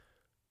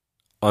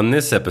On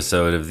this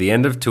episode of the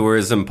End of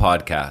Tourism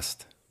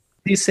podcast.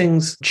 These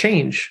things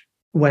change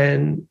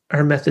when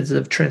our methods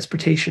of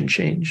transportation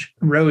change.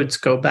 Roads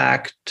go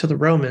back to the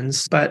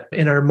Romans, but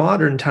in our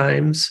modern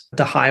times,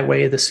 the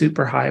highway, the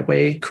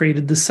superhighway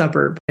created the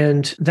suburb,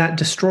 and that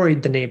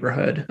destroyed the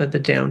neighborhood, the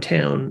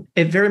downtown.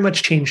 It very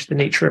much changed the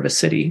nature of a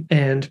city,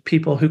 and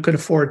people who could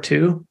afford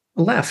to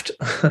left.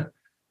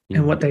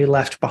 And what they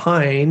left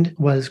behind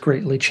was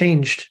greatly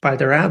changed by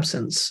their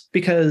absence,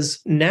 because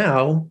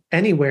now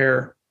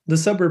anywhere the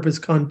suburb has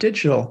gone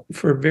digital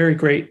for a very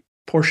great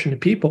portion of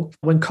people.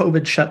 When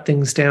COVID shut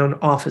things down,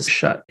 office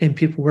shut, and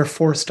people were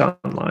forced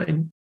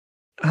online.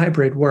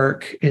 Hybrid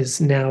work is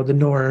now the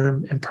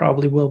norm and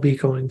probably will be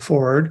going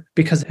forward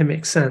because it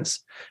makes sense.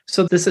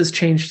 So this has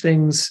changed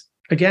things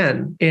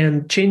again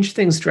and changed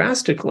things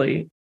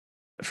drastically.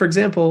 For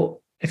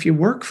example, if you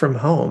work from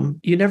home,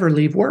 you never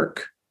leave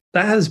work.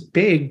 That has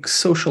big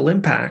social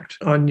impact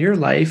on your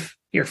life,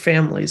 your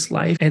family's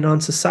life, and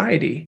on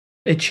society.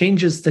 It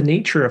changes the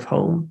nature of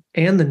home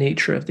and the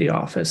nature of the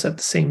office at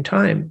the same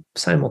time,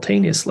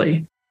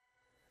 simultaneously.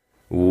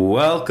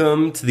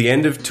 Welcome to the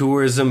End of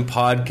Tourism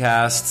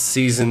podcast,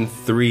 Season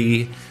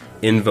 3,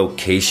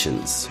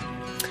 Invocations.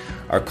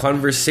 Our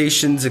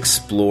conversations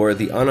explore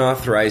the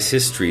unauthorized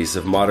histories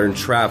of modern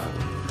travel,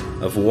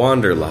 of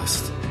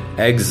wanderlust,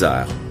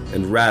 exile,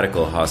 and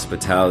radical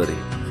hospitality.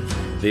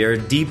 They are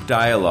deep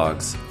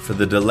dialogues for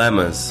the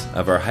dilemmas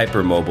of our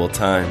hypermobile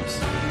times.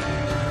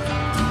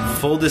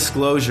 Full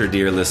disclosure,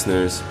 dear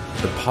listeners,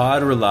 the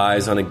pod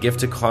relies on a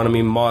gift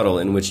economy model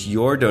in which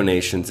your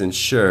donations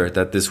ensure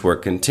that this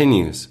work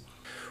continues.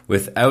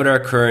 Without our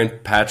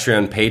current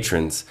Patreon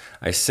patrons,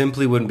 I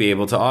simply wouldn't be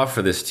able to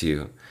offer this to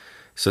you.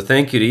 So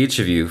thank you to each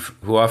of you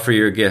who offer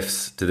your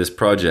gifts to this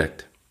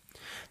project.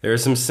 There are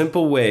some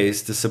simple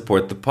ways to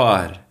support the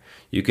pod.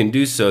 You can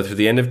do so through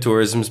the End of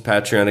Tourism's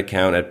Patreon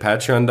account at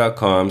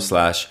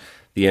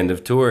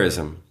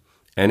patreon.com/theendoftourism.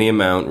 Any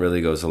amount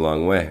really goes a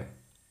long way.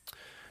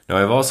 Now,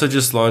 I've also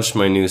just launched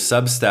my new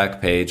Substack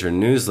page or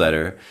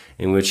newsletter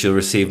in which you'll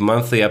receive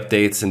monthly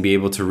updates and be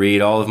able to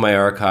read all of my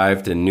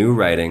archived and new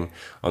writing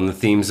on the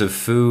themes of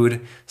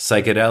food,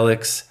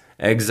 psychedelics,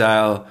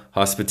 exile,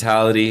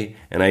 hospitality,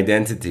 and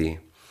identity,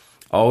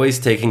 always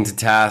taking to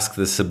task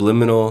the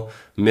subliminal,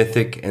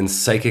 mythic, and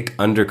psychic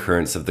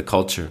undercurrents of the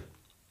culture.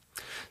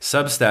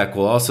 Substack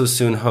will also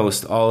soon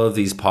host all of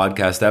these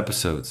podcast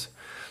episodes,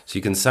 so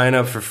you can sign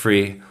up for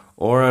free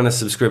or on a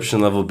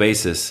subscription level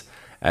basis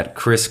at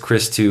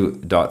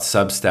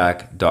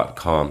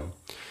chrischristou.substack.com.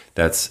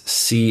 That's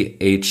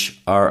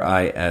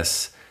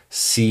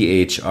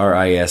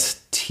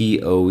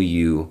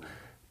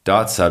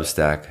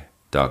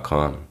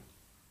CHRISCHRISTOU.substack.com.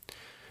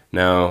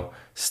 Now,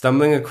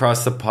 stumbling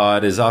across the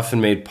pod is often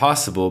made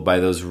possible by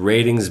those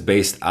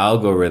ratings-based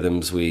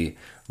algorithms we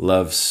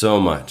love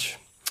so much.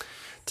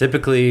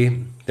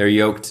 Typically, they're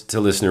yoked to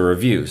listener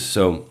reviews,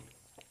 so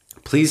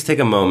please take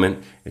a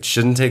moment, it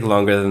shouldn't take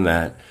longer than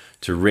that,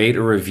 to rate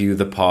or review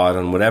the pod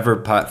on whatever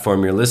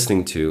platform you're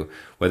listening to,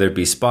 whether it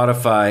be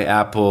Spotify,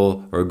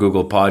 Apple, or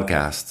Google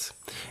Podcasts.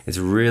 It's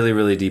really,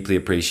 really deeply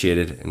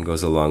appreciated and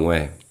goes a long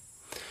way.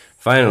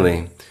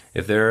 Finally,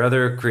 if there are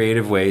other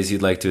creative ways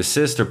you'd like to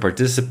assist or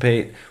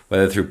participate,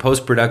 whether through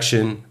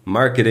post-production,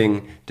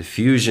 marketing,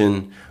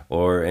 diffusion,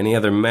 or any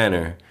other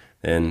manner,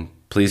 then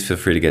please feel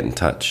free to get in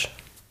touch.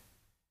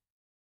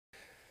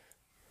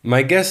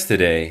 My guest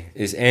today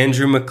is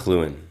Andrew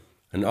McLuhan,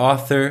 an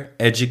author,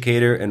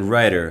 educator, and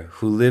writer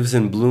who lives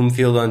in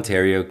Bloomfield,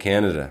 Ontario,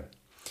 Canada.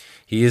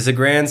 He is a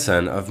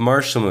grandson of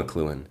Marshall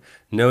McLuhan,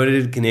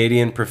 noted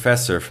Canadian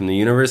professor from the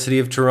University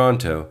of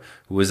Toronto,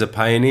 who was a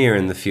pioneer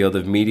in the field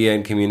of media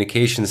and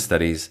communication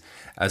studies,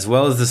 as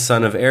well as the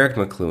son of Eric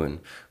McLuhan,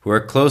 who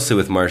worked closely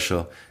with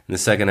Marshall in the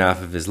second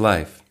half of his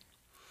life.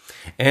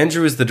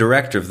 Andrew is the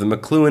director of the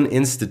McLuhan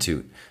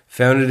Institute,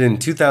 founded in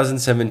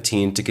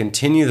 2017 to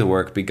continue the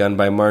work begun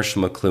by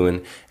Marshall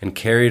McLuhan and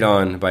carried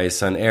on by his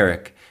son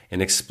Eric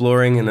in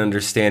exploring and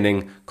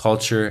understanding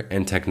culture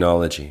and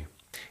technology.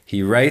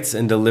 He writes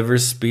and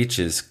delivers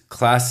speeches,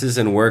 classes,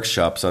 and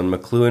workshops on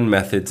McLuhan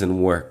methods and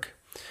work,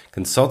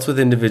 consults with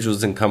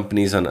individuals and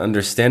companies on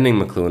understanding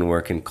McLuhan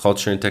work in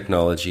culture and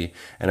technology,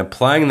 and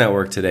applying that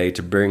work today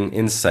to bring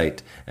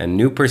insight and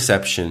new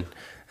perception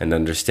and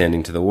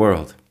understanding to the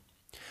world.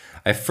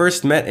 I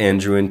first met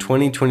Andrew in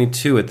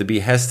 2022 at the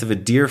behest of a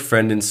dear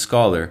friend and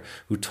scholar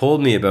who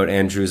told me about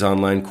Andrew's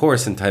online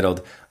course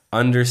entitled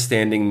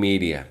Understanding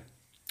Media,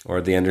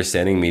 or the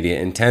Understanding Media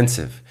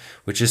Intensive,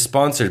 which is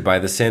sponsored by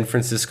the San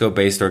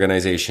Francisco-based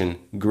organization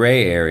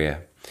Gray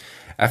Area.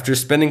 After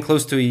spending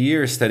close to a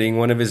year studying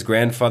one of his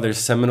grandfather's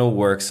seminal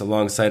works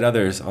alongside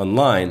others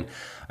online,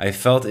 I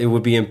felt it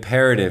would be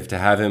imperative to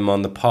have him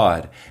on the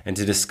pod and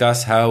to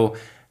discuss how,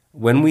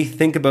 when we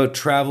think about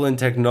travel and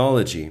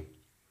technology,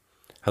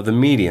 how the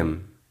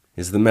medium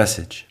is the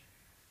message.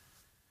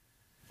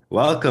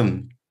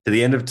 Welcome to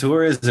the End of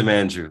Tourism,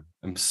 Andrew.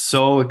 I'm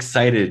so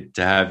excited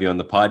to have you on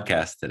the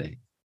podcast today.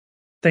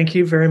 Thank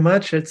you very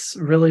much. It's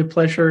really a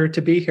pleasure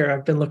to be here.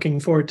 I've been looking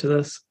forward to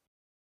this.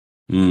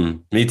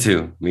 Me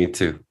too.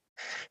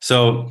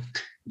 So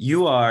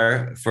You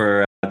are,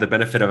 for the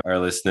benefit of our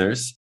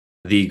listeners,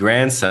 the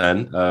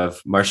grandson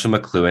of Marshall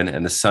McLuhan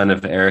and the son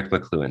of Eric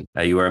McLuhan.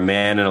 You are a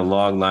man in a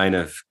long line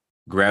of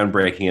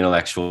groundbreaking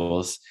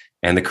intellectuals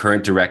and the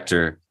current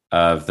director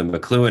of the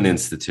McLuhan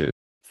Institute.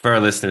 For our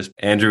listeners,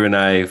 Andrew and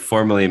I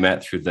formally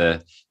met through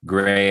the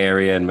Gray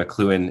Area and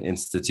McLuhan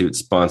Institute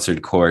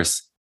sponsored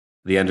course,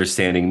 the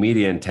Understanding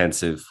Media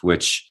Intensive,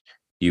 which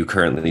you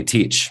currently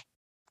teach.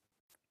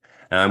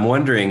 And I'm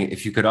wondering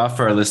if you could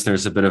offer our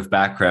listeners a bit of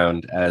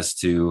background as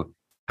to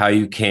how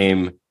you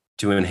came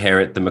to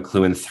inherit the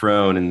McLuhan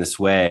throne in this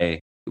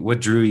way.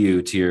 What drew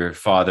you to your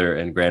father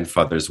and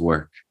grandfather's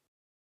work?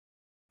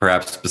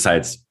 Perhaps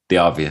besides the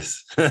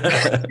obvious.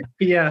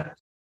 Yeah.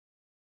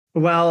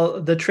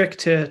 Well, the trick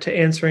to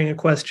answering a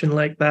question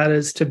like that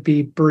is to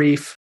be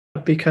brief,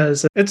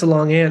 because it's a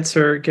long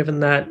answer given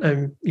that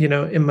I'm,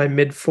 in my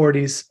mid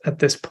 40s at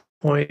this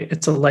point.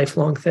 It's a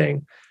lifelong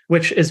thing,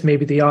 which is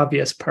maybe the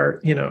obvious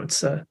part.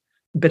 It's a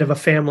bit of a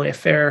family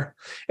affair.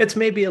 It's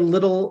maybe a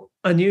little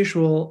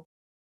unusual.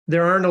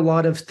 There aren't a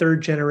lot of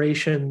third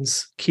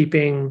generations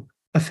keeping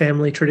a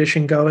family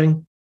tradition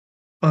going.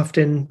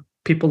 Often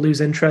people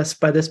lose interest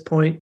by this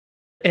point.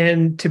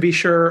 And to be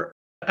sure,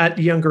 at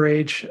a younger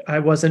age, I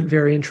wasn't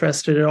very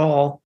interested at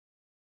all.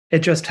 It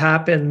just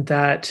happened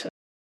that,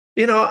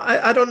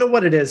 I don't know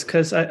what it is,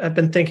 because I've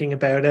been thinking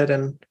about it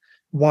and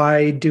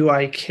why do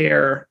I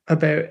care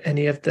about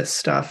any of this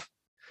stuff?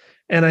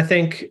 And I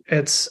think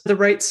it's the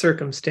right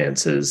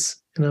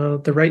circumstances,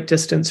 the right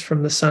distance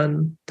from the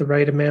sun, the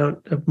right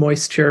amount of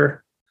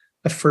moisture,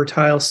 a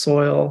fertile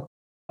soil,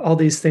 all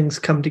these things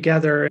come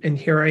together. And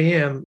here I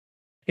am.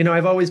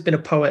 I've always been a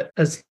poet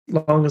as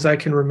long as I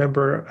can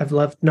remember. I've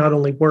loved not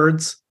only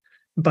words,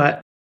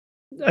 but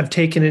I've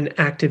taken an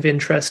active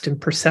interest in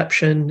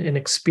perception and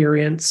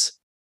experience,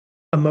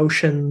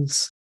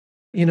 emotions,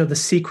 the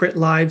secret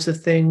lives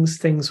of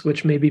things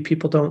which maybe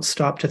people don't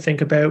stop to think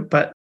about,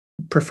 but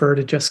prefer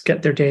to just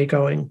get their day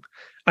going.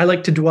 I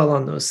like to dwell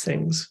on those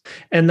things.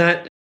 And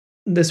that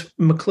this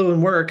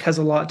McLuhan work has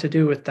a lot to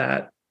do with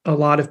that, a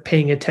lot of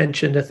paying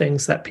attention to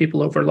things that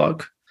people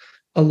overlook,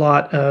 a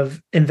lot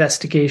of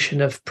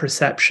investigation of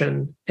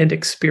perception and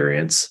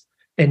experience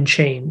and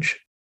change.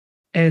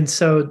 And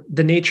so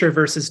the nature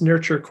versus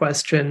nurture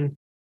question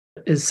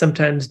is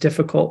sometimes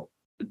difficult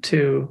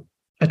to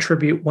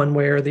attribute one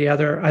way or the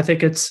other. I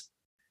think it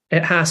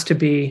has to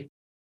be,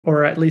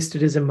 or at least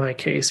it is in my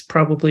case,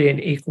 probably an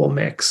equal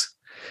mix.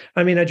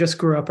 I mean, I just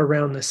grew up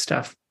around this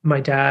stuff.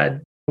 My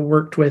dad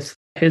worked with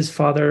his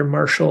father,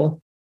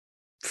 Marshall,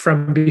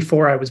 from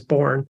before I was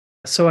born.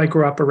 So I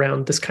grew up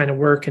around this kind of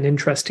work and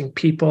interesting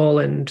people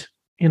and,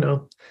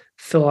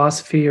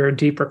 philosophy or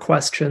deeper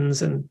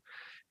questions, and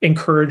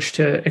encouraged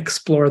to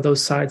explore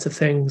those sides of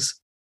things.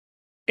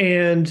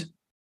 And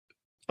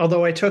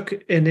although I took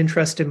an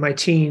interest in my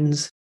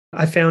teens,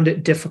 I found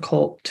it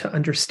difficult to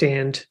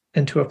understand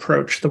and to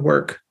approach the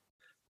work.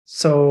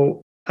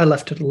 So I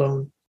left it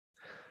alone.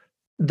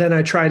 Then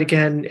I tried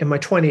again in my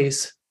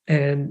 20s,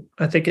 and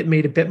I think it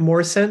made a bit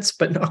more sense,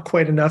 but not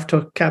quite enough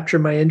to capture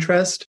my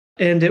interest.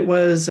 And it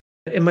was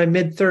in my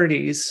mid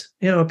 30s,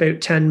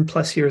 about 10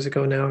 plus years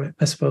ago now,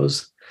 I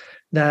suppose,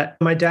 that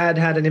my dad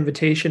had an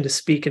invitation to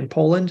speak in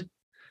Poland.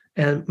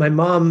 And my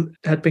mom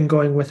had been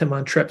going with him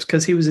on trips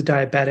because he was a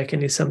diabetic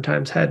and he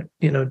sometimes had,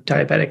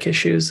 diabetic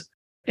issues.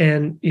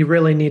 And you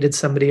really needed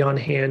somebody on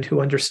hand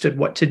who understood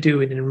what to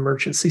do in an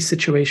emergency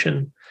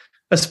situation,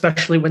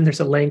 especially when there's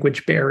a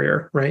language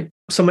barrier, right?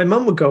 So my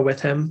mom would go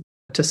with him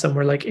to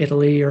somewhere like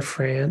Italy or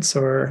France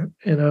or,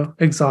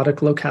 exotic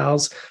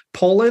locales.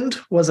 Poland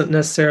wasn't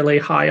necessarily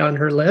high on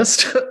her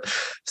list.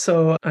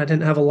 So I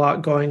didn't have a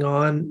lot going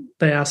on.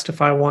 They asked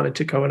if I wanted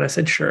to go and I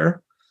said,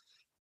 sure.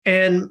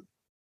 And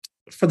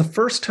for the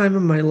first time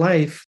in my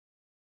life,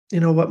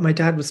 what my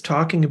dad was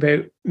talking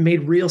about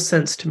made real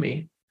sense to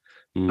me.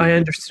 I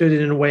understood it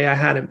in a way I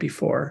hadn't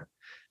before.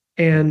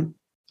 And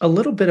a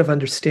little bit of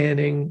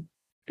understanding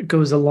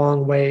goes a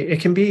long way. It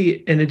can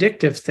be an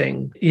addictive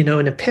thing.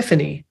 An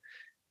epiphany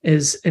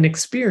is an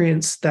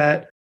experience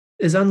that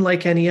is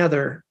unlike any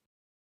other.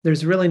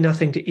 There's really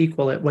nothing to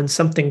equal it. When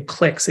something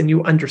clicks and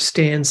you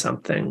understand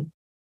something,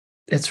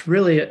 it's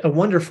really a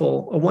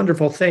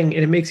wonderful thing,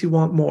 and it makes you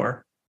want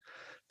more.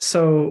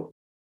 So,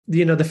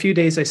 the few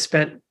days I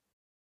spent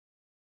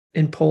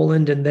in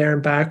Poland and there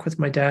and back with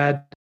my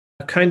dad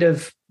kind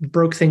of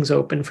broke things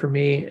open for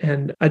me.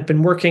 And I'd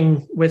been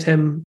working with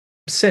him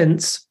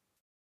since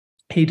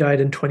he died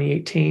in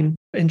 2018,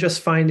 and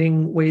just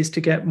finding ways to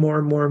get more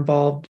and more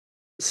involved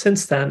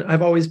since then.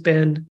 I've always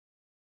been,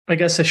 I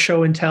guess, a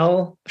show and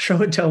tell.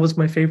 Show and tell was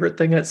my favorite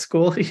thing at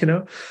school,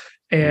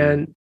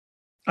 and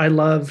I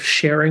love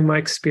sharing my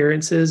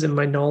experiences and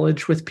my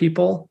knowledge with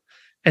people.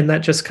 And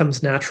that just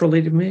comes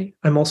naturally to me.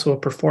 I'm also a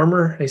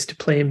performer. I used to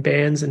play in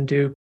bands and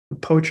do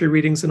poetry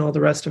readings and all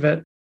the rest of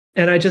it.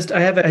 And I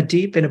have a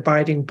deep and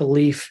abiding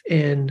belief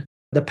in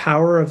the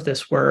power of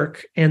this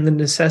work and the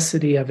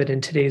necessity of it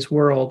in today's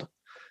world.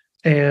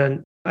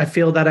 And I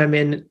feel that I'm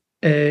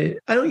I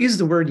don't use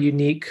the word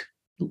unique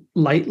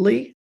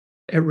lightly.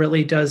 It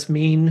really does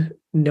mean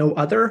no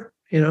other.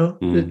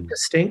 Mm.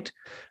 distinct.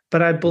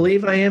 But I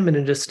believe I am in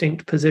a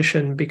distinct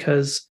position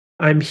because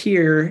I'm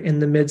here in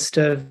the midst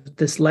of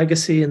this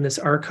legacy and this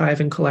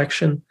archive and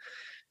collection.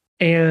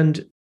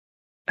 And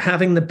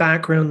having the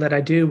background that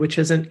I do, which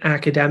isn't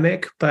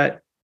academic,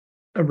 but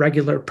a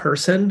regular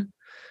person,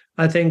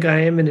 I think I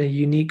am in a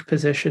unique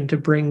position to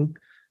bring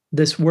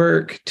this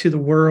work to the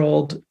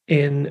world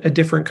in a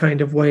different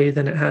kind of way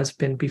than it has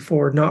been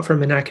before, not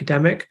from an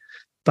academic,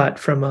 but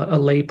from a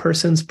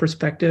layperson's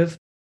perspective.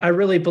 I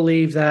really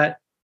believe that,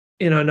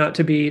 not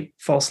to be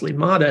falsely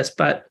modest,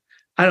 but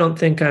I don't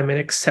think I'm an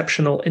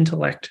exceptional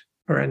intellect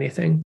or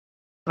anything.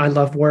 I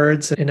love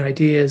words and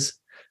ideas,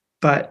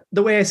 but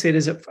the way I say it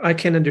is if I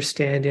can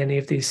understand any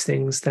of these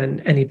things,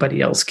 then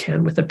anybody else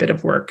can with a bit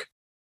of work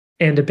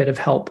and a bit of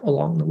help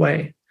along the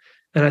way.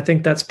 And I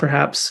think that's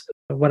perhaps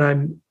what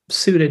I'm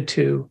suited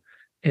to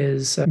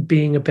is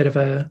being a bit of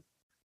a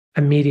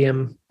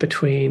medium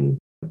between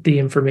the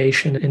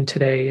information in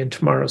today and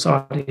tomorrow's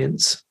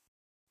audience.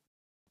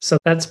 So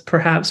that's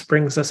perhaps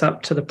brings us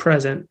up to the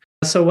present.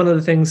 So one of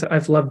the things that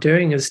I've loved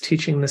doing is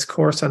teaching this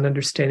course on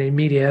understanding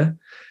media,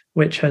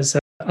 which has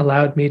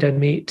allowed me to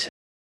meet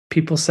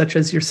people such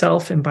as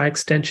yourself and by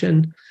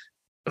extension,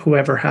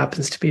 whoever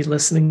happens to be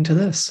listening to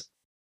this.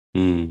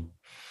 Mm.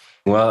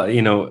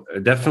 Well,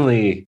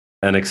 definitely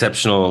an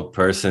exceptional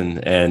person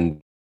and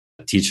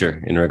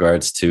teacher in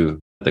regards to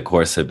the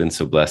course I've been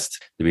so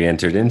blessed to be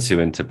entered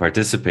into and to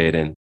participate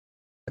in.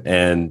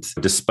 And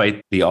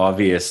despite the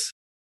obvious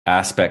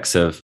aspects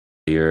of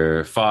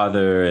your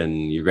father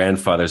and your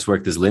grandfather's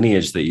work, this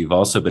lineage that you've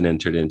also been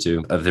entered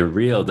into, of the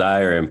real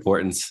dire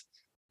importance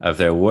of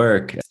their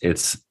work,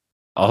 it's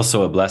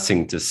also a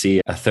blessing to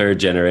see a third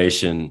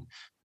generation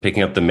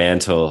picking up the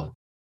mantle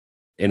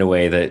in a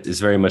way that is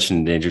very much an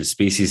endangered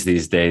species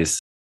these days,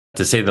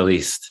 to say the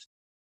least.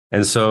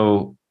 And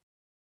so,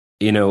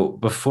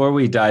 before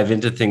we dive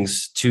into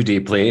things too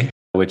deeply,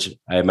 which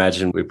I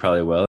imagine we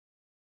probably will,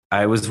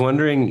 I was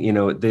wondering,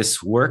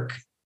 this work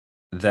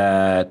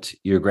that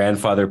your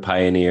grandfather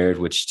pioneered,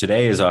 which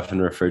today is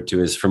often referred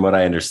to as, from what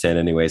I understand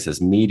anyways,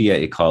 as media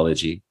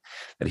ecology,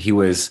 that he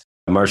was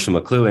Marshall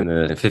McLuhan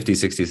in the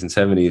 50s, 60s,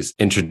 and 70s,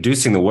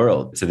 introducing the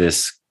world to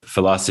this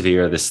philosophy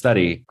or this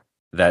study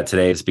that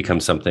today has become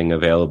something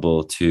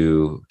available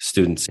to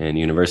students in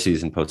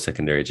universities and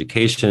post-secondary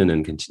education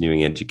and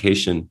continuing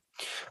education.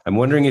 I'm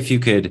wondering if you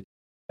could,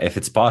 if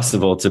it's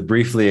possible, to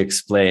briefly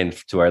explain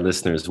to our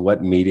listeners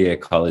what media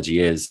ecology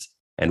is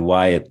and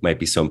why it might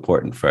be so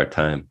important for our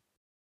time.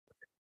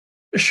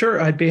 Sure,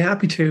 I'd be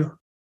happy to.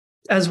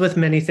 As with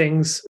many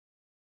things,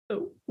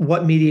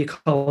 what media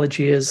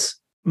ecology is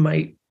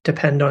might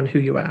depend on who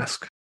you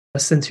ask.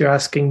 Since you're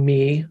asking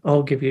me,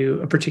 I'll give you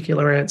a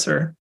particular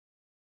answer.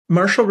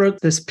 Marshall wrote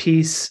this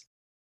piece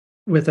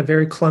with a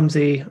very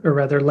clumsy, or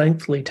rather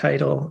lengthy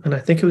title, and I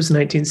think it was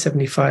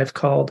 1975,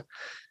 called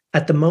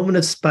 "At the Moment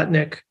of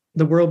Sputnik,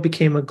 the World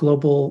Became a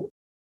Global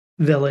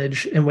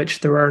Village in which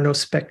there are no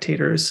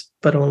spectators,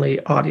 but only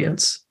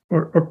audience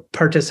or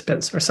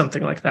participants," or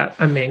something like that.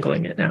 I'm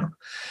mangling it now.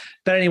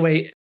 But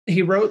anyway,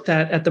 he wrote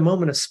that at the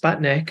moment of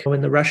Sputnik,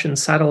 when the Russian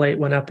satellite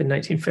went up in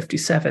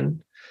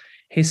 1957,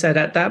 he said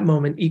at that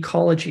moment,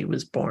 ecology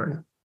was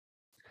born.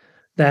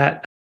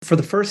 That for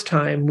the first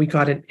time, we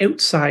got an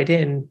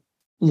outside-in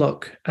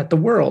look at the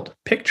world,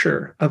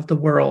 picture of the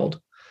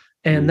world.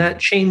 And that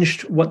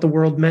changed what the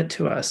world meant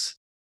to us.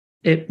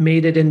 It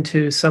made it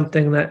into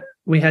something that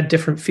we had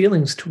different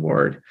feelings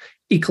toward,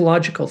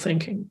 ecological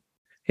thinking.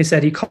 He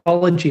said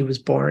ecology was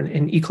born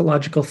and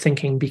ecological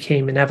thinking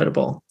became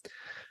inevitable.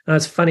 Now,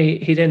 it's funny,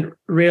 he didn't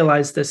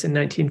realize this in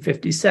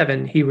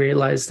 1957. He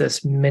realized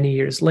this many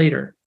years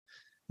later.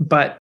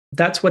 But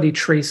that's what he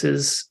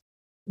traces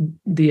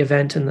the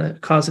event and the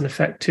cause and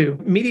effect to.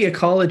 Media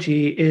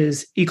ecology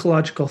is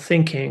ecological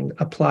thinking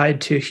applied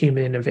to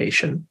human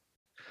innovation.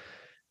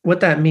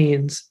 What that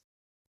means,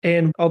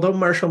 and although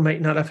Marshall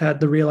might not have had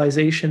the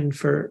realization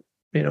for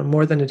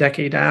more than a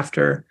decade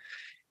after,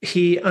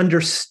 he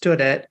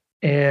understood it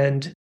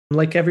and,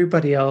 like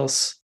everybody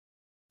else,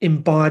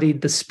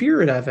 embodied the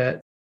spirit of it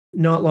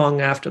not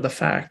long after the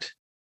fact.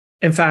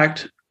 In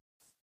fact,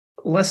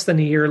 less than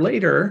a year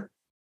later,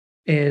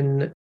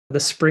 in the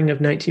spring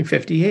of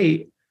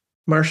 1958,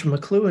 Marshall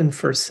McLuhan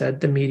first said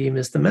the medium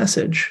is the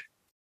message.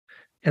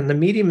 And the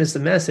medium is the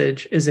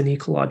message is an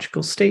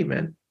ecological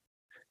statement,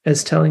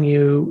 as telling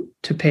you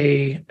to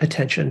pay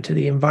attention to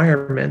the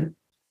environment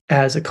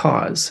as a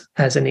cause,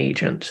 as an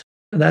agent.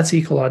 And that's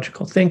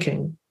ecological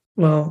thinking.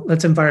 Well,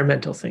 that's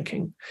environmental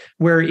thinking.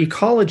 Where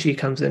ecology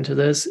comes into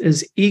this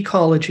is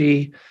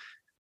ecology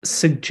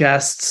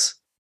suggests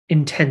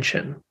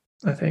intention,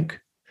 I think.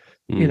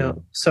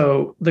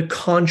 So the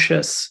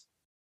conscious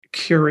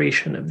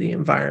curation of the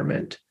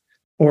environment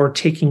or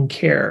taking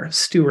care,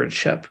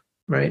 stewardship,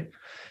 right?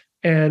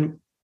 And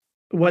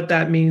what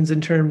that means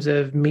in terms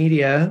of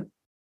media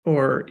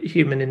or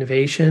human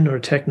innovation or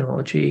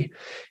technology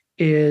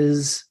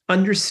is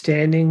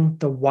understanding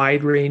the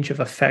wide range of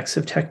effects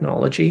of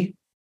technology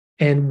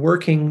and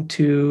working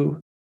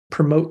to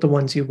promote the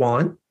ones you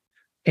want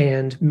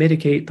and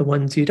mitigate the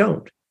ones you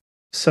don't.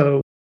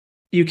 So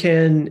you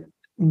can,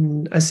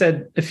 I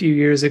said a few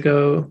years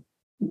ago,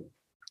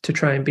 to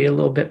try and be a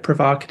little bit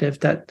provocative,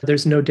 that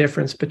there's no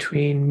difference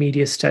between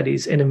media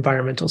studies and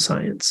environmental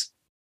science.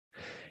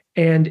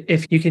 And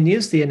if you can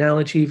use the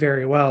analogy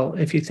very well,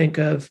 if you think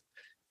of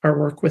our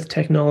work with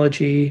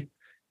technology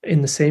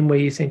in the same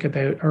way you think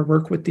about our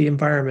work with the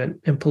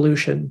environment and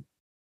pollution,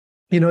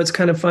 it's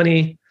kind of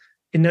funny.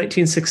 In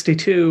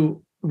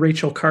 1962,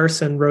 Rachel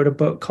Carson wrote a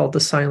book called The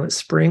Silent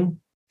Spring,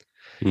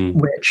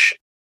 which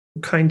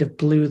kind of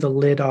blew the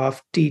lid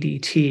off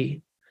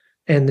DDT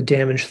and the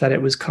damage that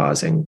it was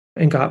causing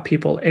and got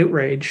people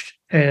outraged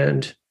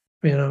and,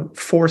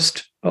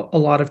 forced a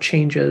lot of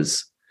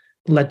changes,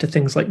 led to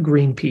things like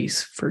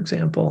Greenpeace, for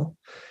example.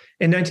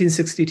 In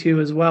 1962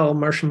 as well,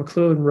 Marshall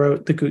McLuhan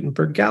wrote The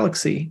Gutenberg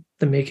Galaxy,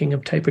 The Making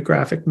of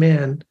Typographic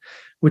Man,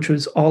 which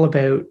was all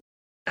about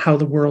how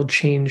the world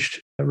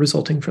changed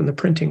resulting from the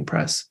printing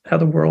press, how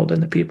the world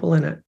and the people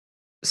in it.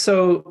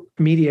 So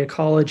media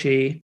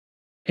ecology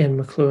in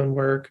McLuhan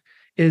work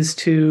is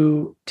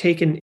to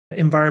take an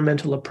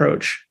environmental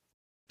approach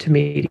to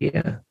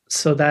media.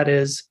 So that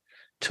is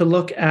to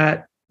look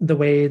at the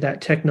way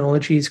that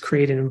technologies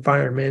create an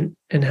environment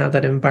and how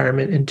that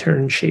environment in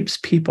turn shapes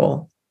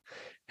people.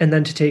 And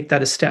then to take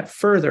that a step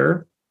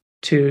further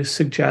to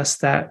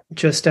suggest that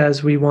just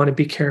as we want to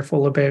be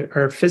careful about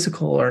our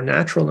physical or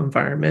natural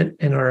environment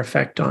and our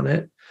effect on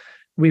it,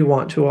 we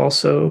want to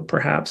also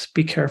perhaps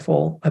be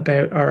careful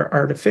about our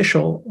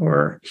artificial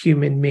or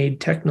human-made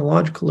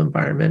technological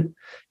environment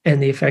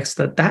and the effects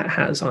that that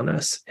has on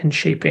us in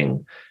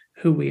shaping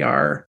who we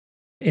are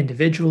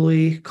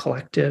individually,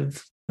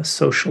 collective,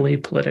 socially,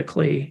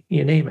 politically,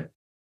 you name it.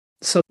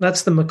 So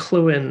that's the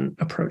McLuhan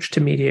approach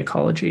to media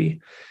ecology.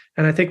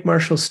 And I think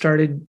Marshall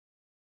started,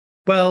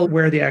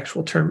 where the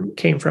actual term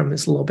came from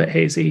is a little bit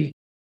hazy.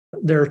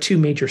 There are two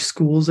major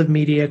schools of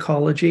media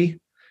ecology,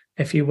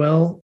 if you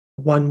will.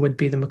 One would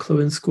be the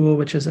McLuhan School,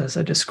 which is, as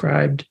I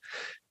described.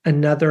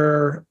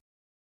 Another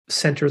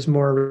centers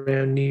more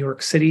around New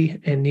York City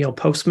and Neil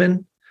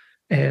Postman.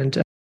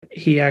 And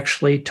he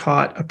actually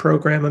taught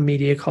a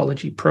media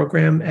ecology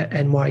program at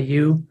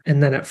NYU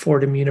and then at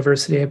Fordham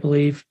University, I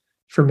believe,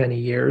 for many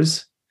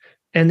years.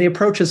 And the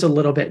approach is a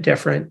little bit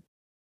different.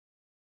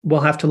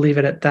 We'll have to leave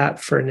it at that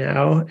for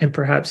now. And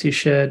perhaps you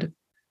should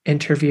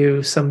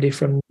interview somebody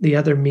from the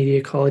other media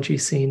ecology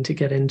scene to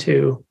get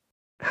into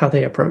how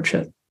they approach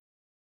it.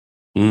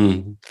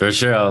 For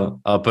sure.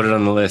 I'll put it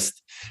on the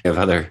list of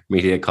other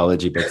media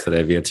ecology books that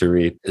I've yet to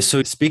read.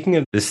 So speaking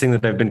of this thing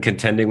that I've been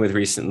contending with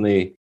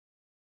recently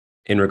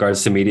in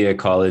regards to media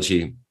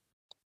ecology,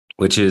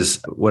 which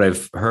is what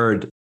I've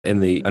heard in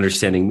the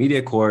Understanding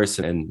Media course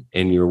and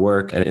in your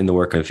work and in the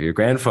work of your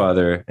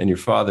grandfather and your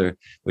father,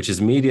 which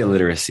is media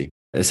literacy.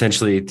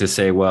 Essentially to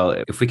say, well,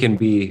 if we can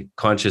be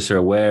conscious or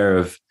aware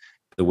of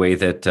the way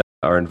that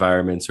our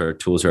environments or our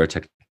tools or our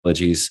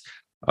technologies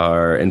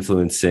are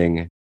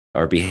influencing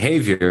our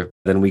behavior,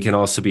 then we can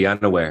also be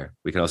unaware.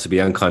 We can also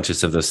be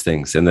unconscious of those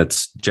things. And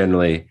that's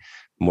generally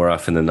more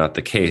often than not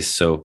the case.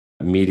 So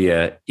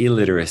media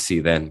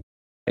illiteracy then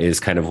is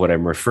kind of what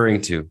I'm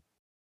referring to.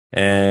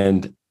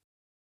 And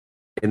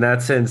in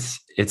that sense,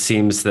 it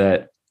seems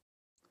that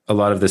a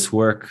lot of this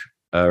work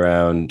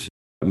around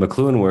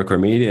McLuhan work or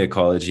media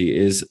ecology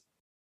is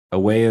a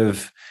way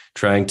of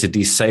trying to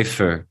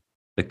decipher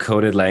the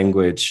coded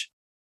language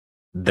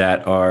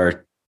that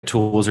our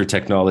tools or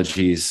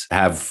technologies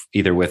have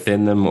either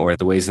within them or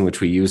the ways in which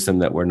we use them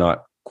that we're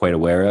not quite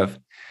aware of.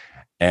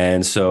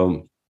 And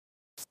so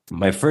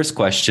my first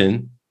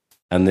question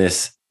on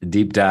this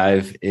deep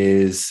dive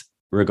is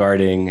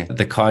regarding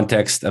the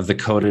context of the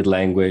coded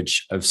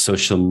language of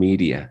social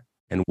media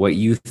and what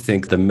you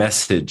think the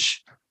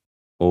message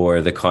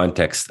or the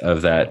context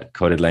of that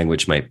coded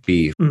language might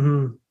be.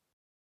 Mm-hmm.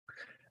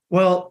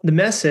 Well, the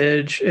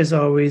message is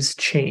always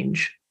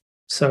change.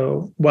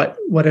 So what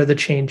are the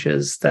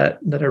changes that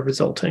are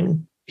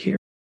resulting here?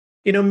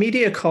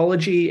 Media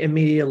ecology and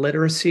media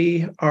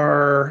literacy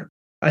are,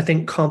 I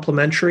think,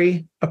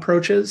 complementary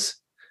approaches,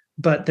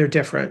 but they're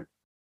different.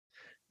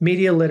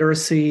 Media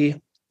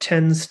literacy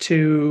tends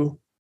to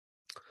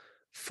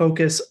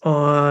focus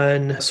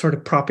on sort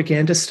of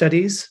propaganda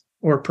studies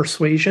or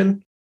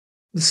persuasion.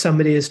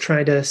 Somebody is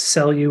trying to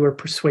sell you or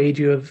persuade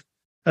you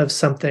of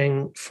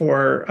something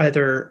for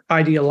either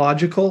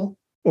ideological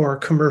or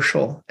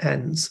commercial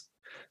ends.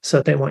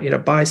 So they want you to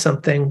buy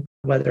something,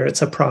 whether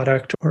it's a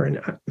product or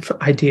an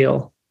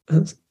ideal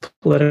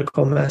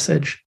political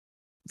message.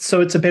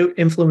 So it's about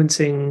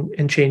influencing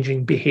and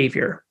changing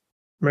behavior,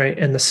 right?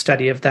 And the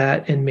study of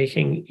that and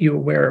making you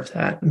aware of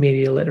that,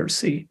 media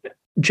literacy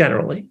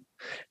generally.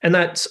 And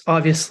that's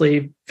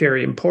obviously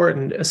very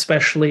important,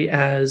 especially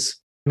as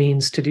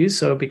means to do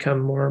so become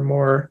more and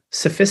more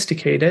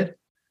sophisticated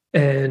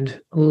and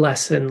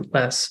less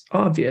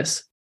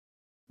obvious.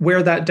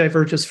 Where that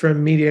diverges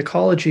from media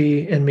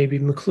ecology and maybe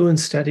McLuhan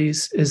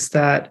studies is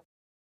that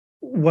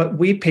what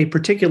we pay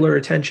particular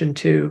attention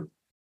to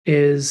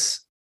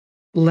is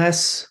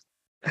less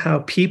how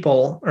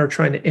people are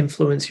trying to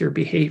influence your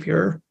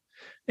behavior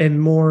and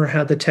more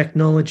how the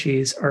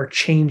technologies are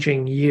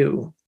changing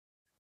you.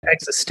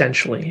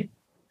 existentially,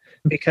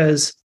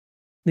 because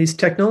these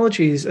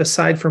technologies,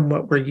 aside from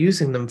what we're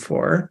using them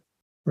for,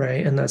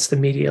 right, and that's the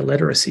media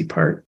literacy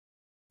part,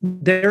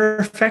 they're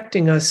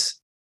affecting us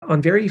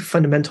on very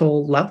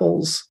fundamental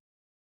levels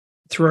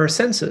through our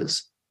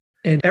senses.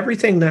 And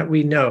everything that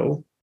we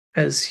know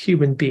as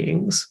human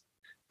beings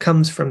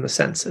comes from the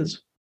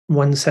senses,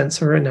 one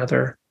sense or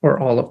another, or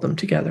all of them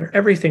together.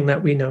 Everything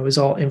that we know is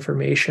all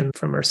information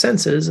from our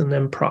senses and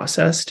then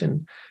processed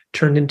and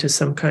turned into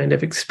some kind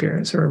of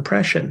experience or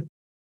impression.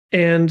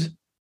 And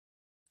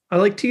I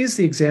like to use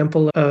the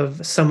example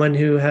of someone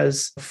who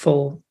has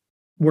full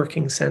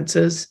working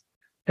senses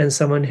and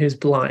someone who's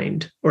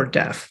blind or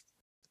deaf,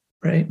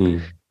 right?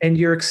 Mm. And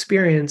your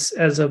experience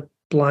as a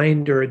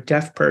blind or a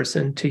deaf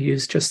person, to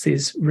use just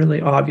these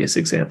really obvious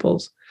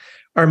examples,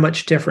 are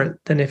much different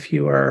than if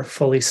you are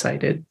fully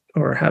sighted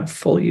or have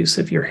full use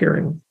of your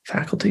hearing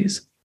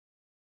faculties.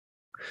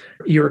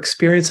 Your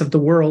experience of the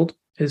world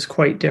is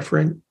quite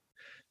different.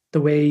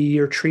 The way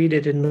you're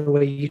treated and the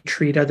way you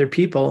treat other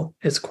people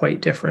is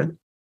quite different.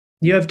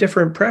 You have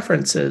different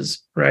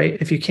preferences, right?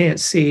 If you can't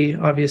see,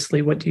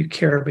 obviously, what do you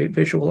care about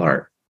visual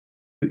art?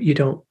 You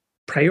don't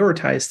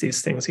prioritize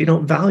these things. You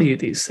don't value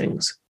these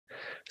things.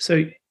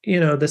 So,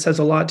 this has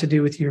a lot to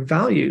do with your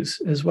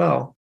values as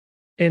well.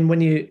 And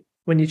when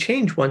you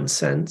change one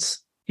sense,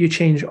 you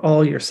change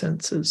all your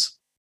senses.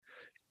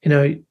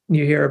 You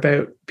hear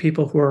about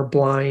people who are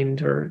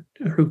blind or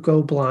who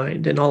go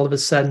blind, and all of a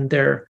sudden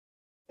their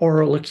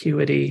oral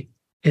acuity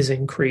is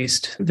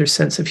increased. Their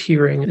sense of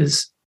hearing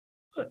is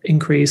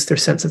increased, their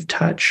sense of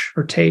touch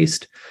or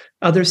taste.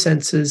 Other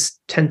senses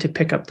tend to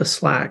pick up the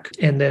slack,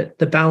 and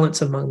the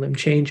balance among them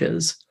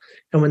changes.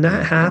 And when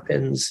that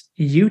happens,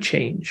 you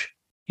change.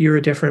 You're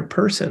a different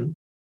person.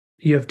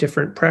 You have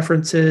different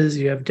preferences,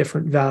 you have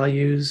different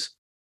values.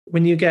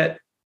 When you get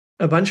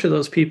a bunch of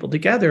those people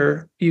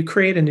together, you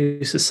create a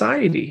new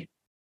society,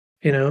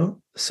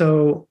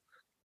 So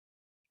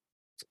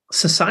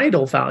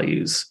societal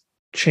values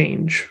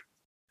change.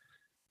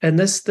 And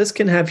this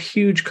can have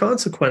huge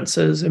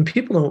consequences, and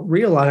people don't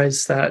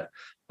realize that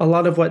a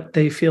lot of what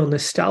they feel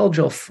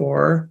nostalgia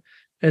for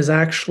is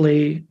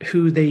actually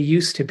who they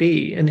used to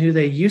be, and who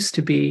they used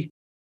to be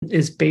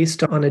is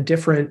based on a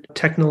different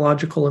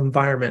technological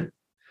environment,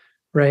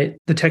 right?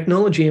 The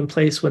technology in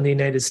place when the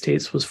United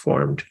States was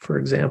formed, for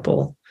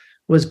example,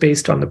 was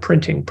based on the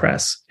printing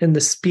press and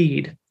the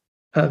speed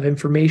of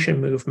information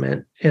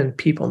movement and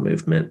people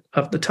movement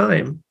of the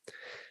time.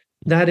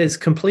 That is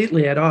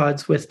completely at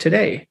odds with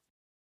today,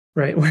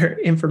 right? Where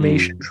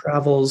information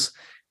travels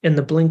in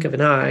the blink of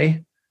an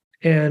eye,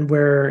 and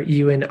where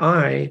you and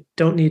I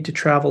don't need to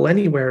travel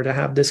anywhere to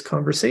have this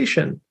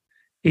conversation,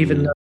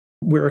 even though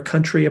we're a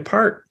country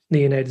apart,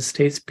 the United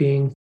States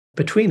being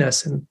between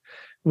us, and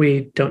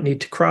we don't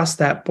need to cross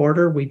that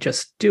border. We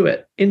just do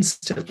it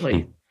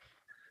instantly.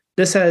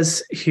 This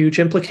has huge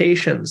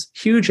implications.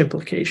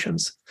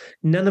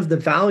 None of the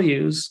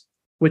values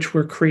which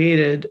were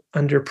created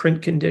under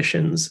print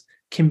conditions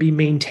can be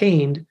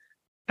maintained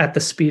at the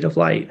speed of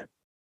light.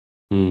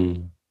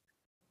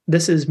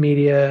 This is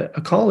media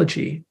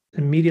ecology,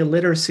 and media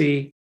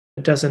literacy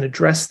doesn't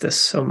address this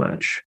so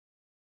much.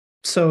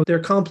 So they're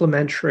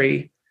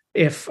complementary,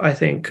 if I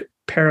think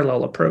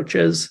parallel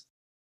approaches.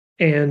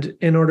 And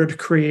in order to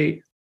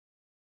create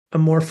a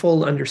more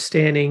full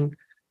understanding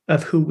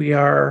of who we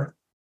are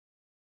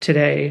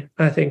today,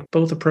 I think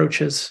both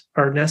approaches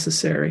are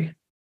necessary.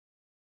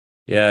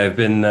 Yeah, I've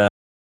been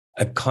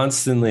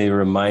constantly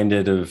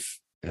reminded of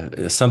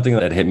something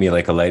that hit me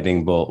like a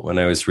lightning bolt when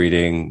I was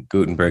reading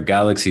Gutenberg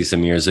Galaxy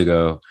some years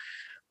ago,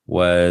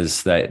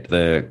 was that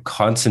the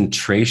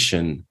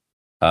concentration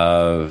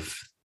of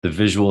the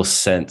visual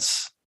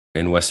sense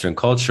in Western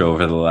culture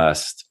over the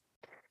last,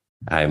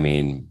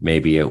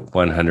 maybe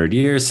 100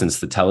 years since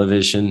the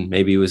television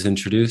maybe was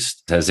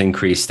introduced, has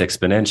increased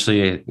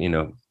exponentially.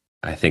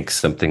 I think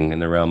something in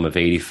the realm of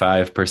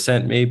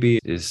 85% maybe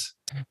is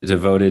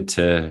devoted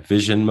to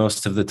vision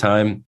most of the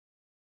time,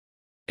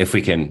 if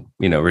we can,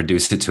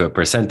 reduce it to a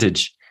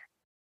percentage.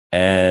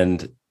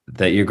 And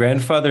that your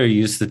grandfather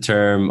used the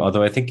term,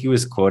 although I think he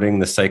was quoting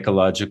the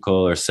psychological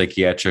or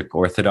psychiatric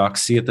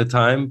orthodoxy at the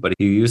time, but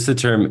he used the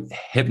term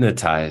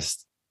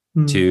hypnotized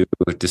to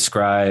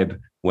describe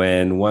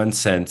when one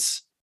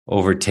sense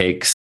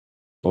overtakes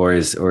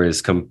or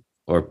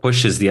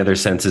pushes the other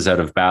senses out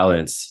of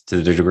balance to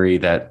the degree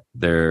that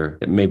they're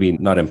maybe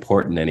not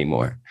important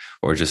anymore,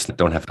 or just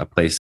don't have a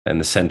place in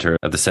the center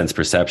of the sense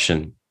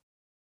perception.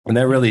 And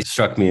that really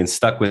struck me and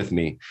stuck with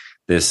me,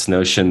 this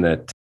notion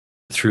that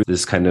through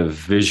this kind of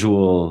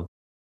visual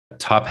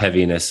top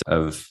heaviness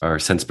of our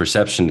sense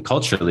perception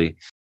culturally,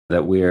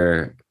 that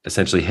we're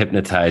essentially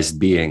hypnotized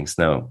beings.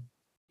 Now,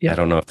 I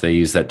don't know if they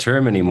use that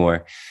term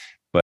anymore,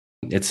 but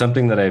it's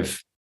something that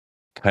I've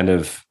kind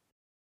of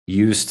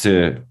used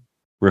to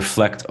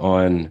reflect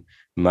on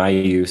my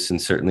use,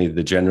 and certainly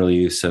the general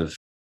use of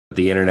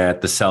the internet,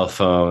 the cell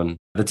phone,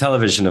 the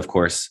television, of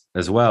course,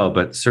 as well,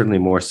 but certainly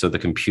more so the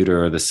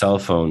computer or the cell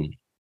phone.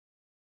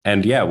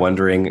 And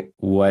wondering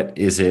what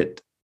is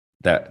it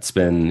that's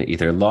been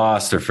either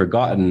lost or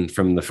forgotten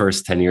from the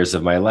first 10 years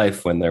of my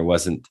life when I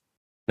wasn't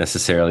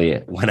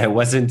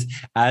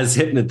as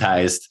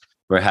hypnotized,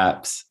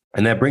 perhaps.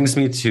 And that brings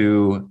me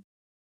to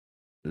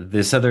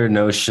this other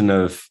notion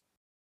of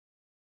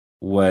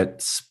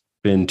what's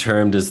been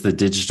termed as the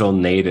digital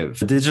native.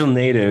 The digital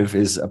native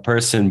is a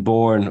person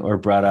born or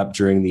brought up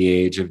during the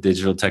age of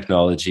digital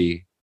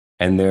technology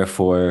and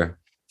therefore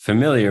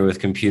familiar with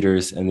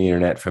computers and the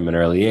internet from an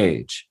early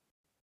age,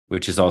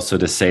 which is also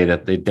to say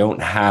that they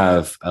don't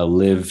have a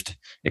lived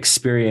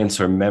experience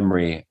or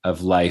memory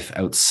of life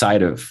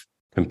outside of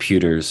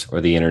computers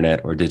or the internet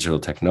or digital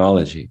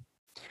technology.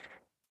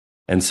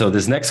 And so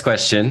this next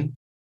question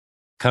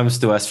comes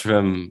to us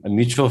from a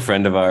mutual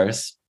friend of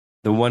ours,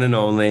 the one and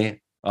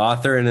only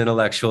author and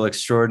intellectual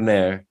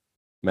extraordinaire,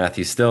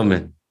 Matthew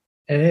Stillman.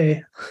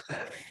 Hey.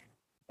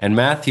 And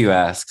Matthew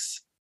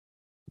asks,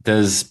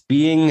 does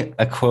being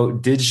a,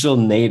 quote, digital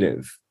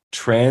native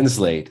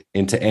translate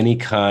into any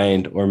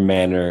kind or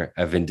manner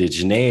of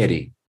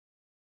indigeneity?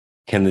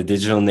 Can the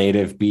digital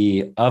native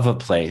be of a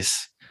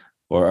place,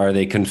 or are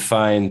they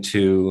confined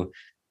to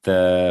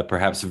the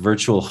perhaps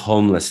virtual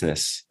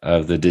homelessness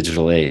of the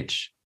digital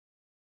age?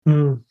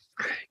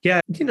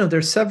 Yeah,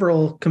 there's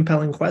several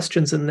compelling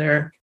questions in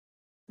there.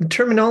 The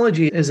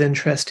terminology is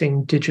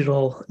interesting,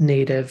 digital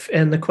native.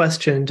 And the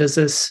question, does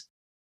this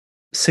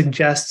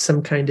suggest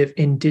some kind of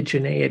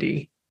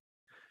indigeneity,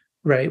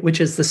 right?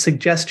 Which is the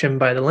suggestion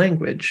by the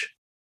language.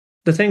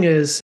 The thing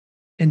is,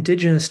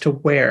 indigenous to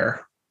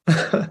where?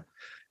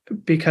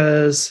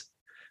 Because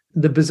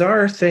the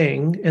bizarre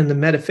thing and the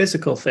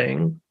metaphysical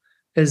thing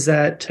is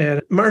that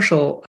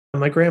Marshall,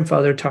 my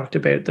grandfather, talked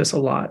about this a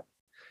lot.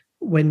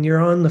 When you're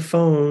on the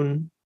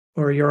phone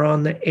or you're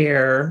on the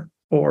air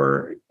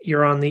or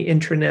you're on the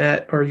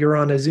internet or you're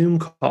on a Zoom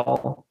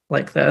call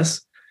like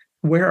this,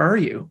 where are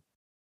you?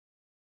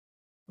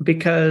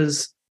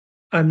 Because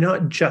I'm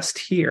not just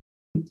here.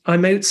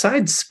 I'm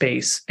outside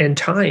space and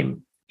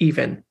time,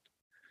 even.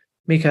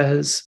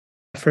 Because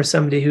for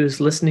somebody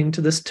who's listening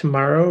to this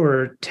tomorrow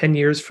or 10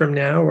 years from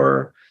now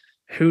or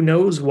who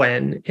knows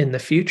when in the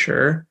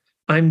future,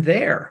 I'm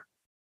there.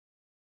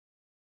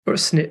 Or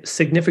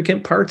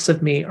significant parts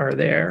of me are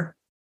there,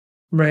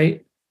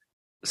 right?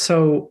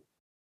 So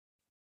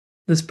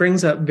this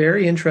brings up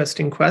very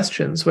interesting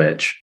questions,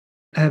 which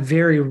have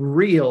very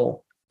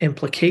real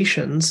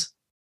implications,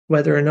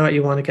 whether or not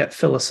you want to get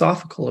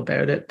philosophical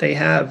about it. They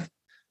have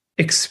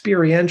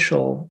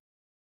experiential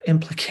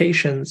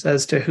implications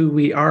as to who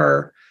we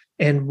are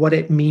and what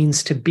it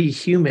means to be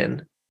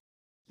human.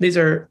 These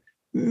are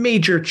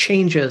major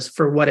changes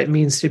for what it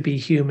means to be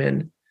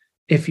human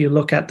if you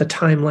look at the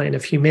timeline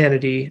of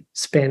humanity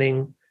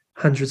spanning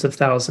hundreds of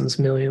thousands,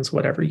 millions,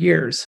 whatever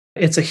years.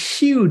 It's a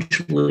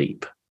huge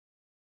leap.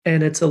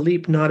 And it's a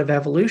leap not of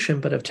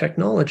evolution, but of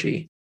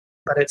technology.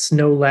 But it's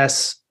no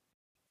less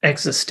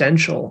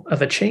existential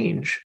of a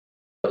change.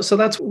 So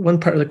that's one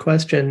part of the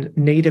question,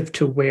 native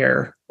to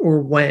where or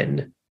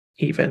when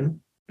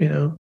even,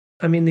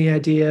 I mean, the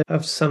idea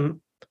of some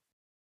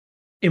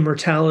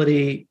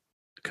immortality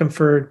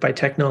conferred by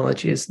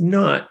technology is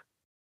not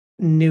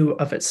new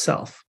of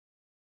itself.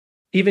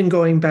 Even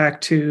going back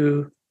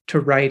to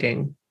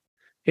writing,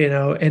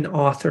 an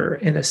author,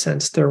 in a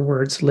sense, their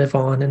words live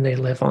on and they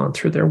live on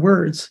through their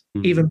words.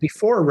 Mm-hmm. Even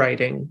before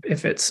writing,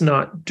 if it's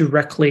not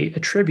directly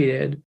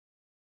attributed,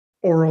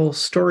 oral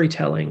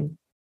storytelling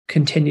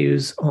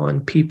continues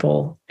on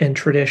people and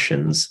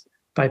traditions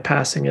by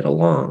passing it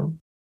along.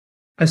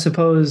 I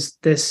suppose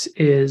this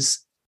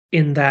is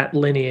in that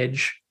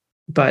lineage,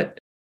 but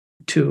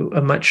to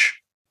a much,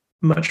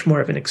 much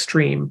more of an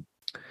extreme.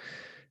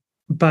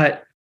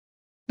 But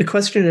the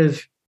question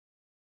of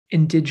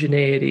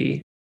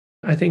indigeneity,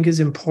 I think, is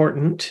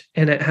important,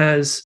 and it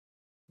has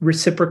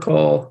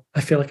reciprocal,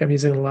 I feel like I'm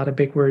using a lot of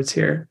big words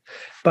here,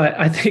 but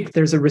I think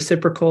there's a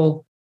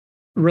reciprocal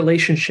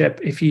relationship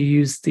if you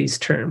use these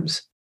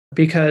terms.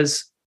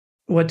 Because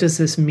what does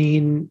this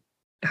mean?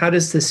 How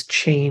does this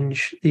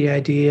change the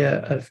idea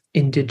of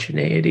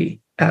indigeneity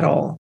at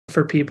all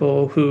for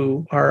people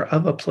who are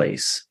of a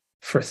place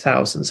for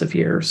thousands of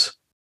years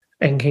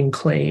and can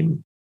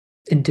claim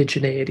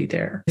indigeneity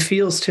there? It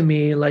feels to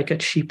me like a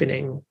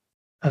cheapening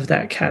of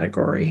that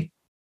category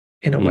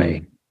in a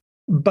way.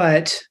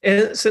 But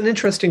it's an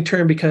interesting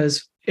term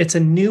because it's a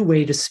new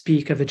way to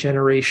speak of a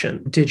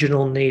generation,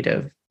 digital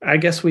native. I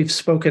guess we've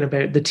spoken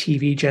about the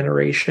TV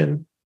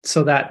generation,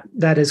 so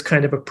that is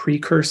kind of a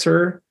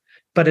precursor,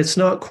 but it's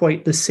not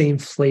quite the same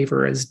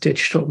flavor as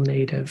digital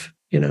native,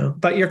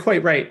 But you're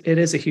quite right. It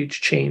is a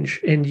huge change.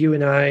 And you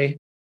and I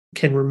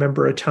can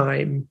remember a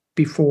time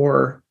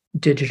before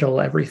digital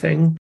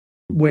everything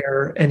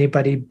where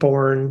anybody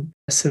born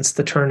since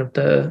the turn of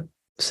the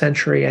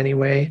century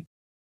anyway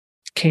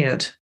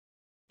can't.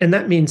 And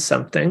that means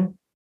something.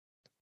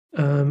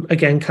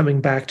 Again,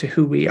 coming back to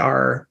who we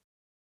are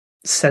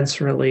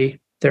sensorily,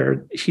 there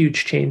are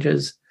huge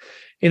changes.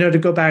 To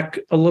go back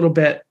a little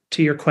bit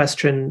to your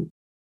question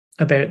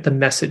about the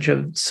message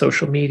of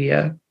social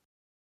media,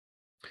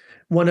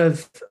 one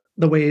of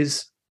the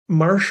ways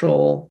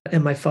Marshall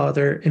and my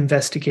father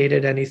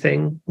investigated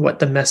anything, what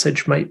the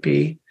message might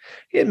be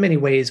in many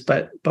ways,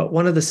 but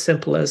one of the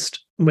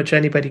simplest, which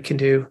anybody can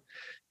do,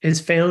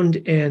 is found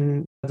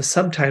in the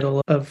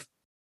subtitle of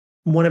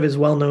one of his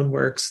well-known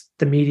works,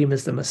 The Medium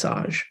is the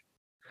Massage.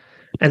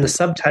 And the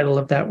subtitle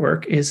of that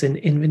work is An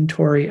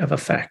Inventory of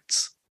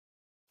Effects.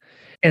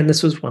 And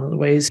this was one of the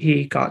ways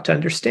he got to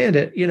understand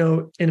it. You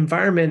know, an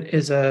environment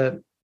is a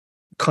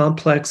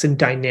complex and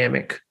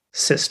dynamic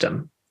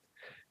system,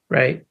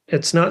 right?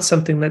 It's not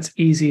something that's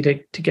easy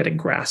to get a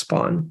grasp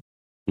on.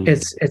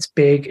 It's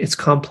big, it's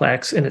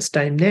complex, and it's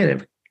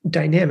dynamic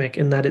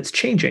in that it's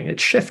changing,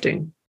 it's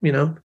shifting, you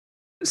know?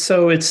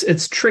 So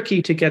it's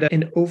tricky to get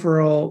an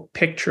overall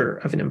picture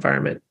of an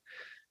environment,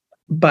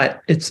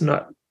 but it's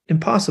not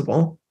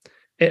impossible.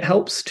 It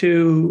helps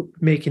to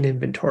make an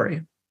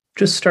inventory.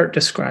 Just start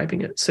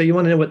describing it. So you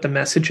want to know what the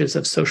message is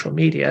of social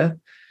media?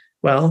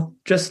 Well,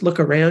 just look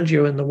around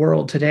you in the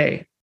world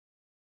today,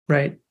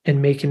 right?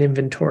 And make an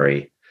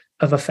inventory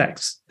of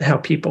effects, how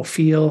people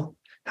feel,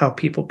 how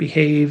people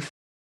behave,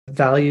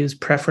 values,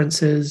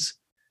 preferences,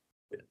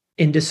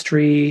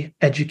 industry,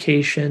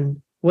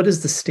 education. What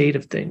is the state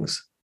of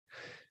things?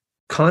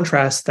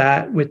 Contrast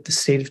that with the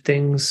state of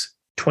things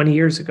 20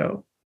 years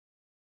ago.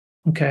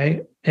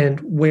 Okay. And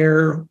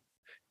where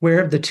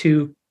have the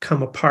two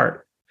come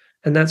apart?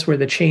 And that's where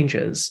the change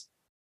is.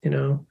 You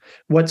know,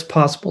 what's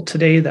possible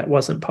today that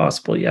wasn't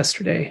possible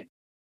yesterday?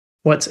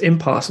 What's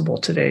impossible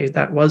today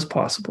that was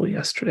possible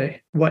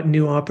yesterday? What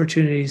new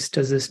opportunities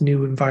does this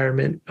new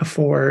environment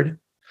afford?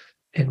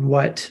 And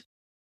what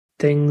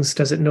things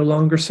does it no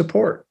longer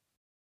support?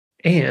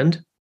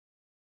 And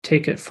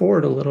take it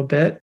forward a little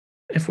bit.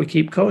 If we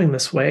keep going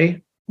this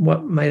way,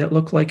 what might it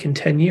look like in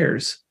 10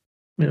 years?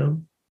 You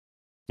know,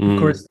 of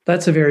course,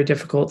 that's a very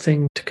difficult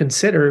thing to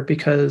consider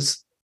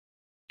because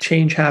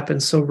change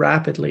happens so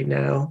rapidly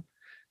now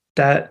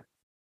that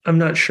I'm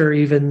not sure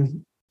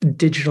even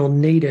digital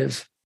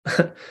native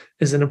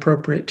is an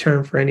appropriate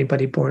term for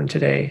anybody born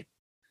today.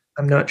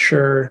 I'm not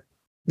sure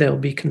they'll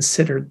be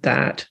considered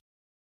that.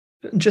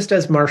 Just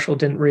as Marshall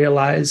didn't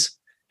realize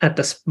at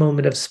the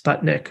moment of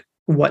Sputnik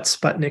what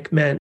Sputnik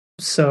meant,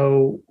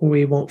 so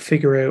we won't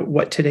figure out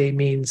what today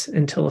means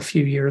until a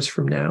few years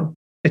from now.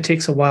 It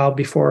takes a while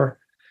before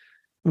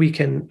we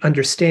can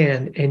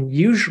understand, and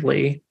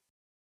usually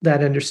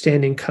that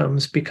understanding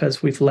comes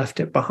because we've left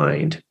it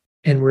behind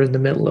and we're in the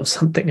middle of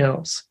something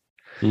else.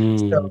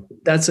 So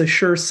that's a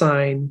sure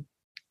sign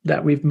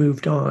that we've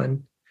moved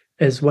on,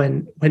 is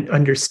when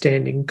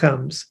understanding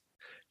comes.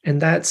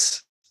 And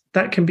that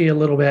can be a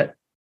little bit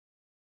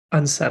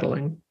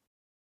unsettling.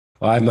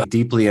 Well, I'm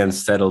deeply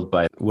unsettled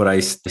by what I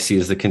see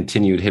as the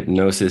continued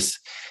hypnosis.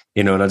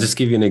 You know, and I'll just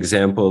give you an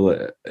example.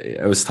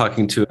 I was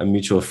talking to a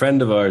mutual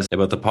friend of ours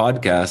about the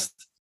podcast,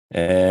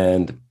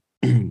 and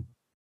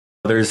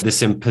there's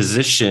this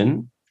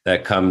imposition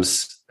that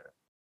comes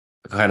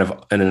kind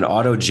of in an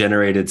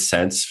auto-generated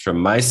sense from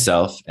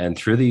myself and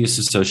through the use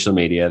of social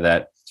media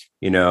that,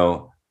 you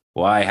know,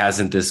 why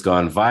hasn't this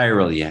gone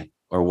viral yet?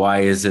 Or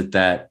why is it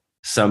that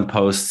some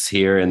posts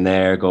here and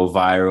there go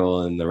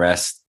viral and the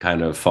rest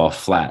kind of fall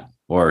flat,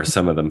 or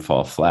some of them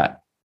fall flat?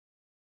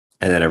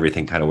 And then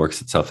everything kind of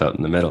works itself out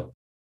in the middle.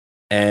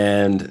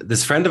 And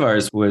this friend of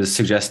ours was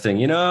suggesting,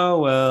 you know,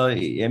 well,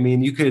 I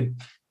mean, you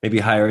could maybe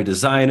hire a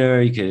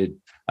designer, you could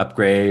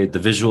upgrade the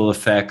visual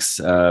effects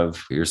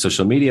of your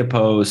social media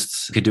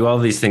posts, you could do all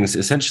these things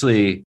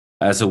essentially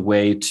as a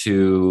way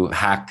to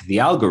hack the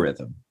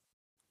algorithm,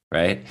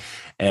 right?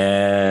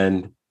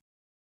 And,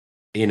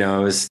 you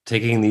know, I was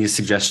taking these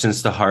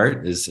suggestions to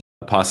heart as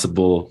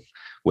possible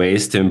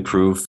ways to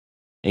improve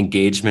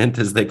engagement,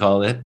 as they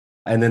call it,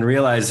 and then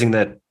realizing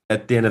that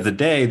at the end of the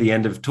day, the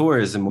end of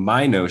tourism,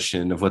 my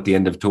notion of what the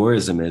end of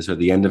tourism is, or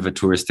the end of a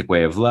touristic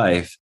way of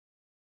life,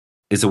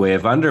 is a way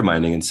of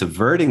undermining and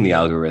subverting the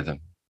algorithm,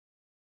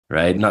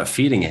 right? Not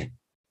feeding it.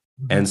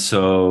 And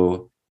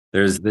so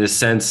there's this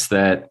sense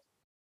that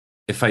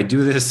if I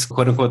do this,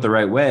 quote unquote, the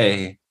right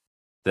way,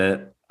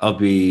 that I'll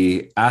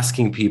be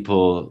asking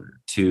people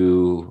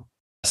to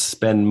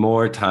spend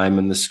more time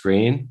on the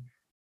screen,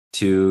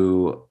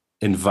 to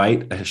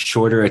invite a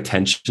shorter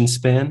attention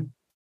span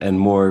and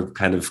more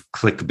kind of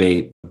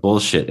clickbait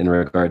bullshit in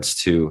regards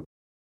to,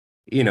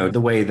 you know,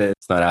 the way that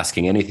it's not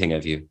asking anything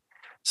of you.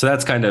 So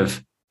that's kind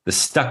of the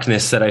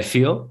stuckness that I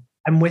feel.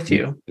 I'm with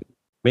you.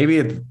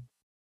 Maybe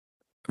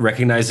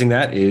recognizing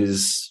that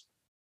is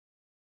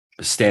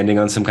standing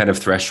on some kind of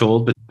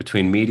threshold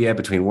between media,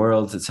 between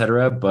worlds,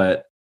 etc.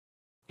 But,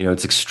 you know,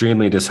 it's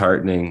extremely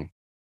disheartening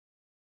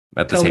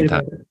at the same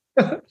time.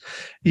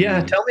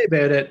 Yeah, tell me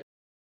about it.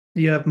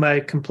 You have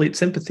my complete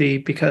sympathy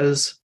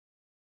because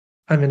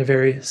I'm in a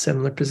very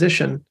similar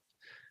position.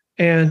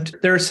 And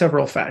there are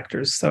several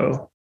factors.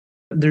 So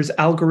there's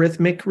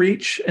algorithmic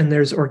reach and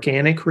there's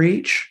organic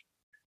reach.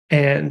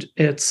 And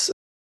it's,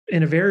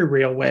 in a very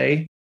real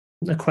way,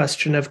 a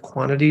question of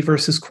quantity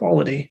versus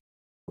quality.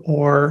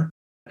 Or,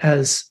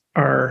 as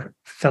our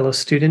fellow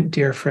student,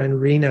 dear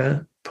friend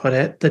Rena put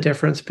it, the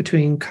difference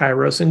between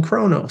Kairos and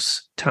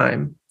Chronos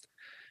time.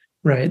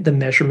 right? The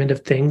measurement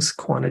of things,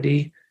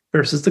 quantity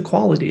versus the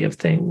quality of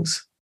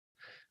things.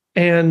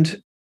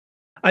 And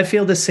I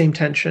feel the same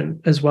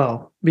tension as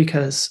well,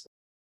 because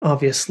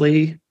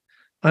obviously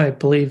I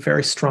believe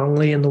very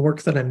strongly in the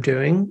work that I'm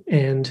doing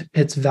and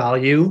its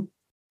value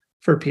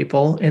for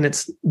people, and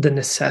it's the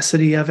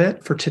necessity of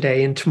it for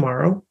today and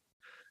tomorrow.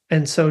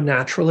 And so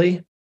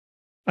naturally,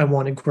 I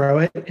want to grow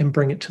it and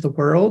bring it to the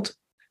world.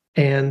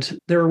 And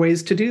there are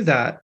ways to do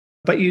that.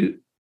 But you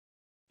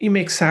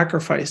make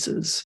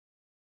sacrifices.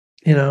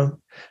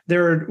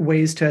 There are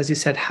ways to, as you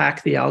said,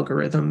 hack the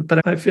algorithm,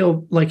 but I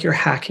feel like you're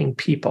hacking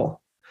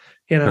people.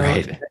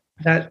 Right.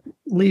 That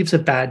leaves a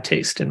bad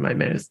taste in my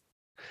mouth.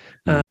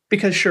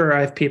 Because sure,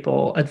 I have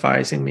people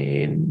advising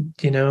me and,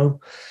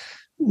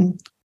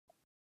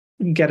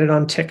 get it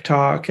on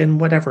TikTok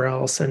and whatever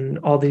else and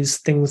all these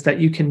things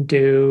that you can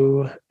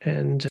do.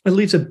 And it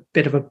leaves a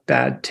bit of a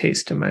bad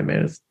taste in my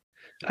mouth.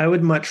 I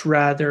would much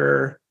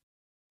rather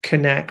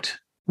connect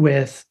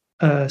with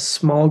a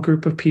small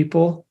group of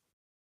people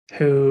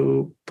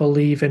who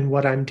believe in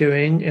what I'm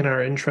doing and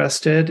are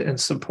interested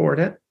and support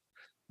it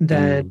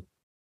than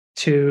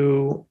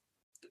to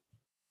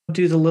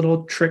do the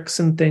little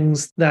tricks and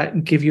things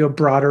that give you a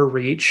broader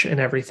reach and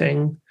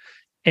everything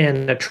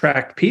and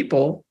attract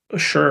people.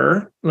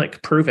 Sure,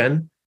 like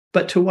proven,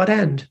 but to what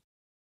end?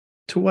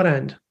 To what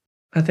end?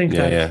 I think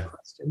that's the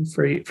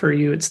question for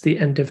you. It's the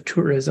end of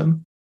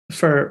tourism.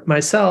 For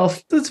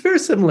myself, it's very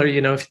similar, if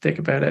you think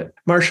about it.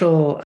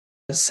 Marshall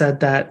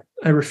said that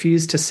I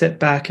refuse to sit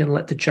back and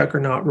let the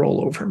juggernaut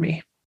roll over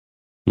me.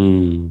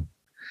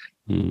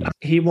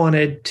 He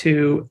wanted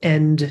to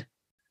end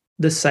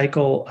the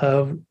cycle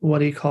of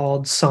what he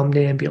called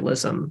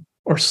somnambulism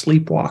or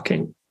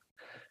sleepwalking,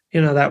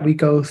 that we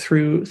go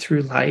through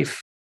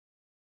life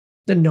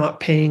and not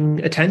paying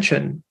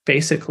attention,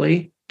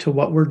 basically, to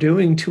what we're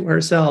doing to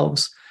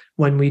ourselves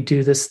when we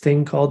do this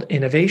thing called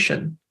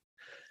innovation.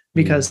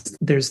 Because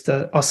there's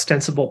the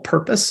ostensible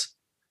purpose,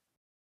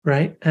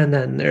 right? And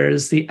then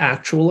there's the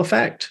actual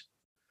effect.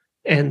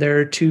 And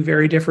they're two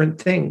very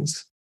different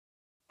things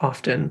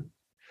often.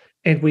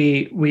 And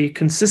we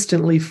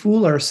consistently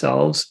fool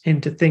ourselves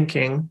into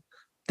thinking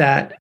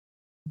that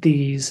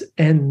these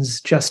ends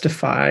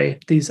justify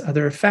these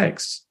other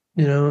effects.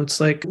 It's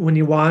like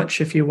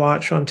if you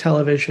watch on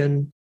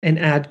television, an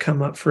ad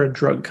come up for a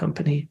drug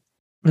company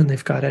and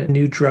they've got a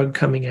new drug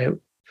coming out.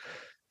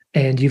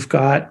 And you've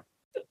got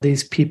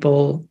these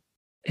people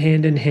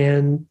hand in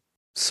hand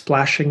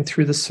splashing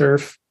through the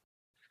surf.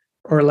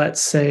 Or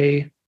let's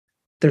say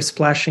they're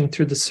splashing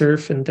through the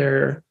surf and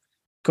they're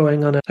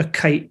going on a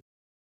kite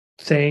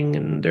thing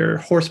and they're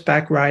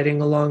horseback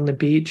riding along the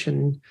beach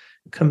and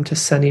come to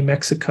sunny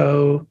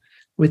Mexico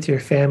with your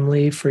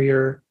family for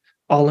your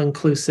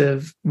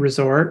all-inclusive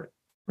resort,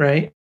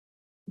 right?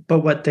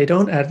 But what they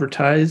don't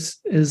advertise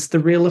is the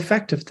real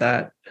effect of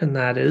that. And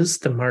that is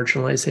the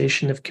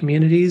marginalization of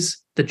communities,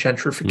 the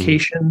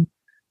gentrification,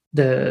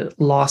 the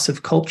loss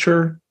of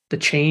culture, the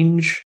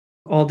change,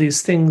 all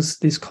these things,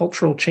 these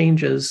cultural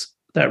changes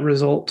that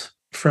result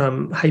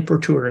from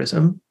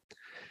hypertourism.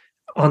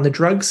 On the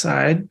drug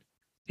side,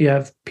 you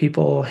have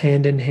people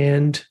hand in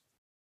hand,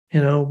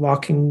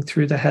 walking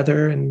through the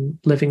heather and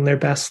living their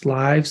best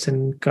lives,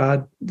 and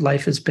God,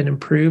 life has been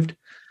improved.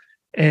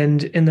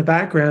 And in the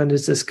background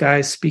is this guy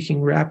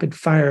speaking rapid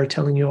fire,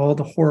 telling you all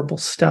the horrible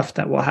stuff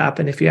that will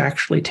happen if you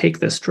actually take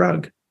this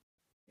drug.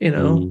 You're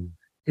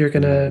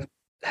going to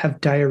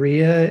have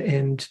diarrhea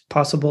and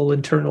possible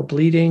internal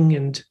bleeding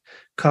and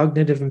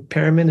cognitive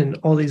impairment and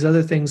all these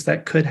other things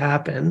that could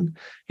happen,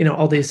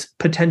 all these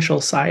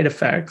potential side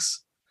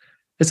effects.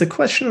 It's a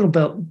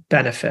questionable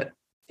benefit,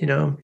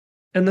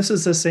 and this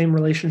is the same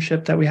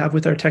relationship that we have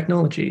with our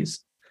technologies.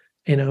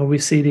 We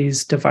see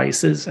these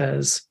devices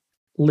as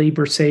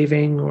labor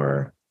saving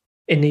or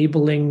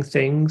enabling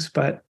things,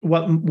 but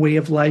what way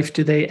of life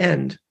do they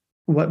end?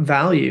 What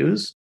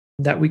values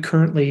that we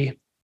currently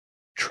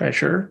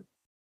treasure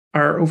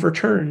are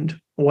overturned?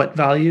 What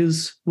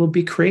values will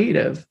be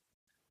creative?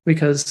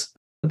 Because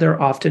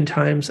they're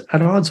oftentimes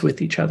at odds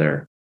with each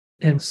other.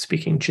 And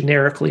speaking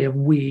generically of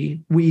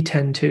we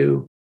tend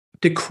to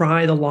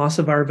decry the loss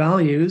of our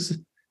values,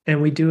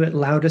 and we do it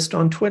loudest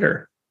on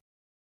Twitter.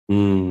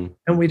 And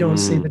we don't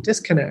see the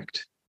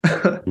disconnect.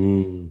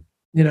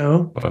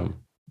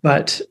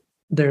 But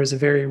there's a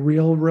very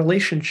real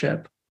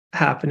relationship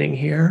happening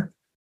here,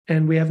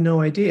 and we have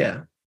no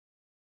idea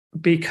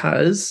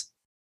because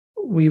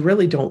we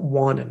really don't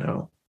want to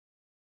know.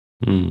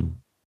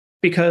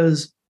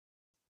 Because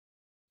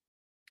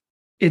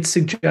it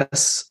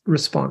suggests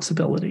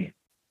responsibility.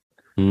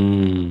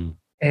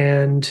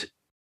 And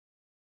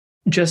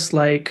just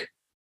like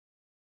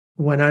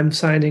when I'm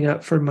signing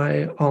up for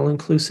my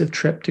all-inclusive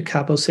trip to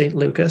Cabo St.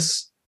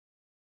 Lucas,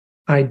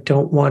 I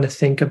don't want to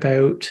think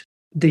about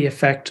the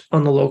effect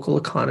on the local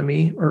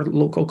economy or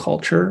local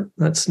culture.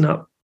 That's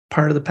not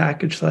part of the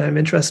package that I'm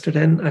interested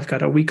in. I've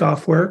got a week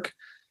off work,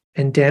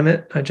 and damn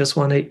it, I just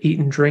want to eat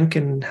and drink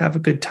and have a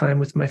good time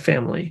with my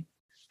family.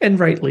 And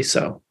rightly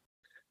so.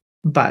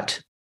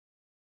 But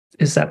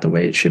is that the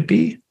way it should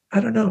be? I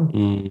don't know,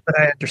 Mm. but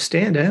I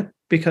understand it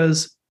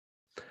because,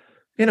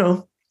 you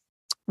know,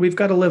 we've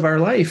got to live our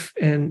life.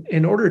 And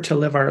in order to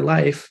live our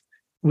life,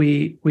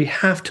 we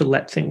have to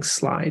let things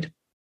slide.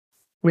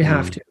 We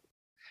have Mm. to.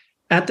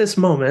 At this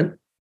moment,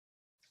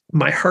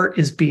 my heart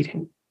is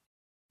beating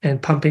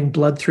and pumping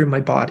blood through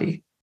my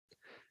body.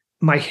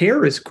 My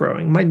hair is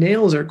growing. My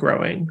nails are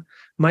growing.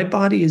 My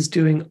body is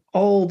doing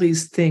all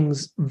these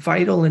things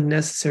vital and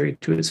necessary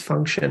to its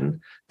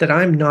function that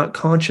I'm not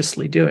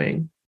consciously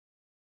doing.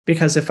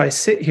 Because if I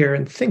sit here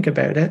and think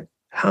about it,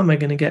 how am I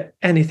going to get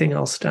anything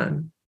else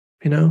done?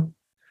 You know,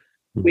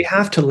 we Mm.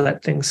 have to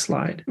let things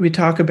slide. We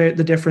talk about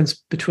the difference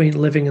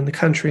between living in the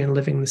country and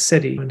living in the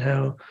city and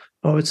how,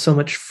 oh, it's so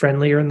much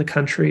friendlier in the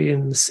country.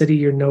 In the city,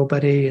 you're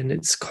nobody and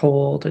it's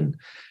cold. And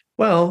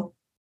well,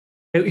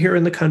 out here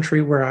in the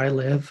country where I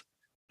live,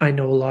 I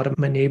know a lot of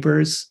my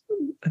neighbors.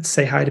 I'd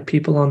say hi to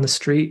people on the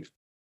street,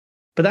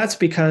 but that's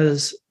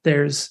because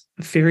there's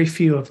very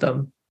few of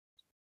them.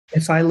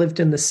 If I lived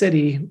in the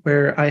city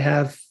where I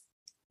have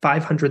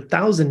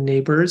 500,000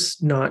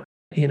 neighbors, not,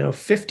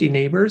 50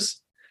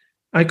 neighbors,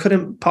 I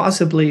couldn't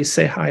possibly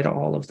say hi to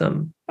all of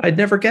them. I'd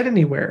never get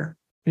anywhere,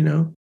 you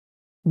know.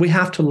 We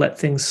have to let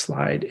things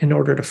slide in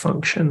order to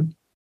function.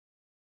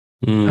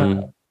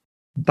 Mm.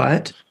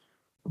 But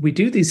we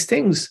do these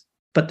things,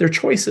 but they're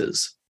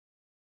choices.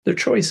 They're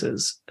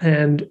choices.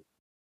 And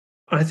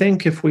I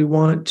think if we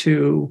want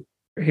to,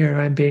 here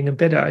I'm being a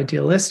bit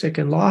idealistic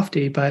and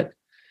lofty, but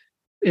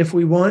if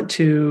we want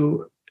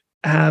to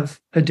have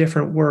a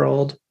different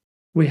world,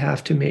 we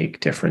have to make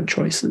different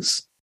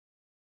choices.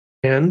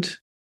 And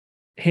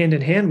hand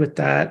in hand with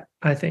that,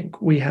 I think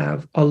we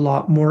have a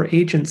lot more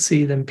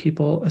agency than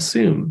people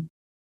assume.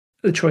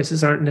 The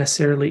choices aren't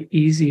necessarily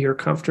easy or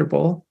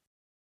comfortable.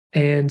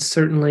 And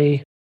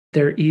certainly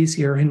they're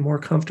easier and more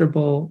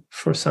comfortable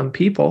for some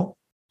people,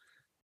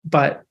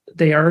 but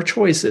they are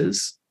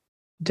choices,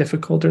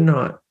 difficult or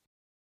not.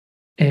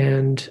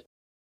 And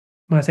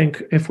I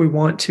think if we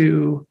want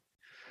to,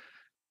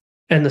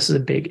 and this is a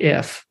big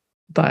if,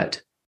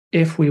 but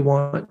if we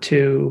want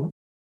to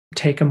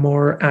take a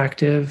more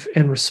active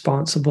and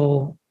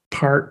responsible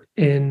part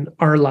in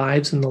our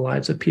lives and the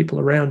lives of people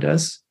around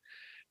us,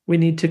 we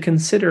need to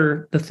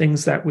consider the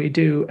things that we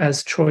do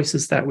as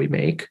choices that we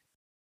make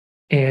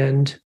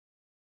and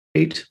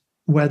rate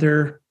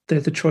whether they're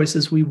the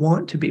choices we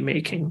want to be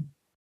making.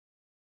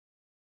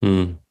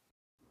 Mm.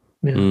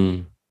 Yeah.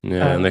 Mm.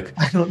 Yeah. And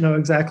I don't know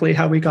exactly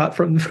how we got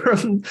from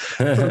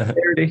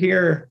there to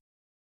here,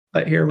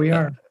 but here we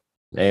are.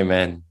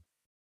 Amen.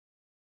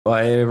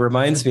 Well, it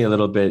reminds me a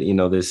little bit,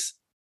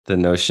 the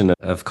notion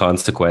of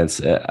consequence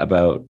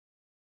about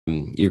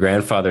your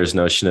grandfather's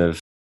notion of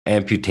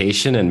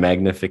amputation and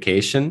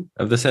magnification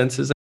of the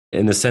senses,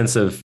 in the sense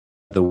of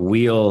the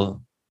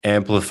wheel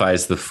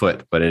amplifies the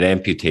foot, but it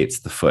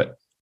amputates the foot.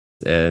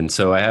 And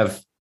so I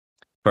have,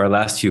 for our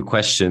last few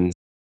questions,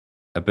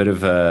 a bit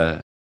of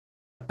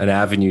an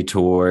avenue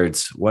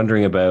towards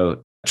wondering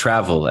about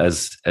travel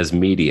as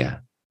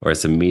media or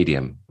as a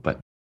medium. But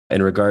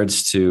in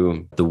regards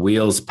to the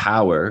wheel's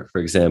power,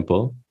 for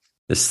example,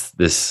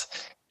 this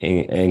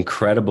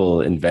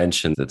incredible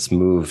invention that's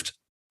moved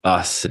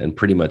us and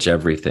pretty much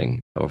everything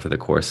over the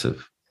course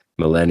of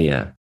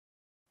millennia.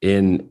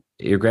 In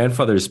your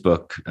grandfather's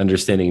book,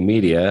 Understanding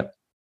Media,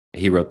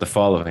 he wrote the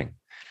following,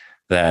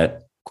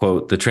 that,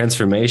 quote, the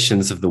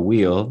transformations of the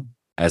wheel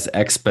as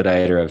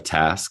expediter of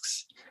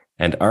tasks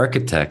and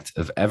architect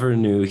of ever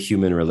new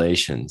human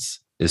relations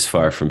is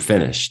far from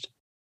finished.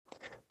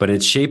 But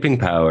its shaping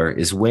power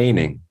is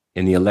waning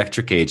in the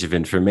electric age of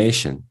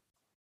information,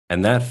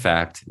 and that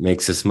fact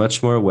makes us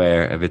much more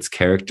aware of its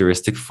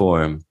characteristic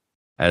form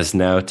as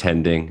now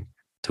tending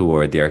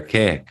toward the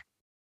archaic.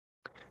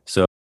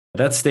 So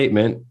that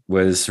statement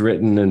was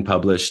written and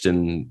published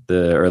in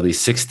the early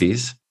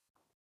 60s.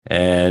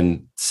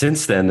 And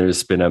since then,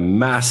 there's been a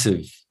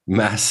massive,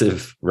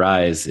 massive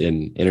rise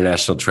in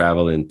international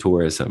travel and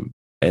tourism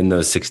in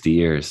those 60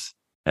 years.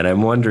 And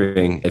I'm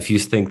wondering if you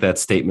think that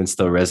statement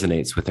still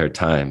resonates with our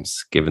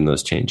times, given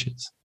those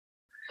changes.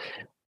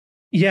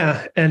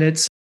 Yeah, and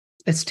it's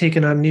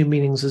taken on new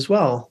meanings as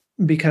well,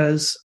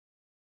 because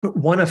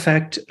one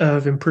effect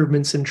of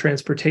improvements in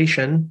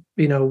transportation,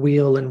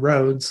 wheel and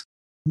roads,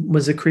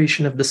 was the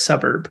creation of the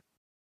suburb.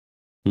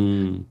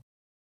 Mm.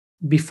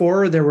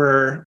 Before there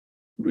were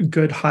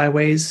good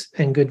highways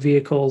and good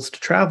vehicles to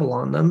travel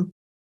on them,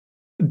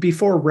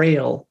 before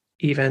rail,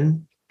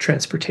 even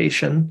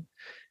transportation,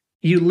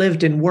 you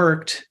lived and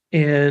worked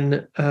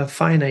in a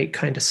finite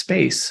kind of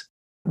space,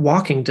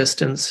 walking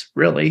distance,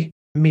 really,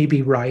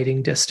 maybe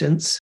riding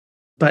distance.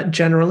 But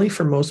generally,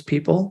 for most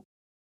people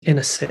in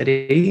a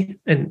city,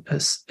 in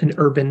an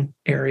urban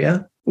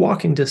area,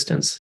 walking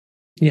distance.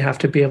 You have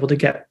to be able to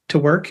get to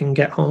work and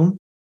get home.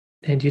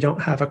 And you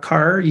don't have a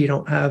car, you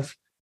don't have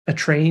a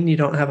train, you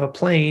don't have a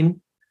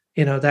plane.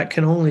 That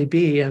can only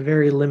be a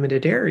very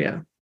limited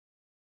area.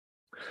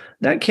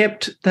 That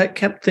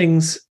kept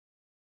things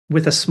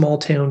with a small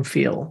town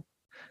feel.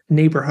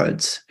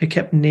 Neighborhoods. It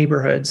kept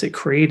neighborhoods. It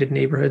created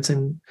neighborhoods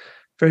and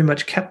very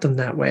much kept them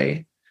that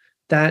way.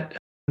 That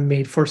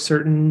made for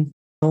certain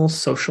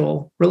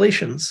social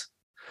relations.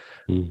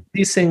 Mm.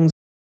 These things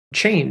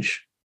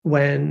change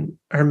when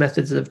our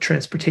methods of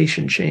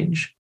transportation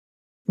change.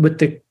 With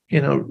the,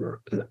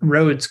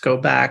 roads go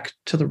back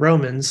to the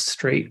Romans,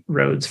 straight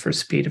roads for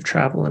speed of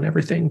travel and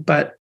everything.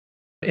 But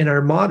in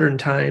our modern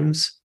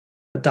times,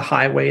 the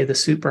highway, the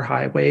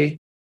superhighway,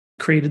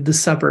 created the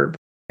suburb,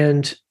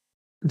 and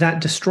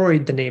that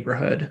destroyed the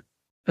neighborhood,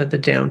 the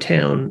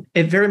downtown.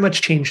 It very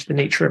much changed the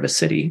nature of a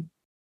city.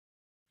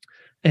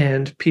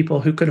 And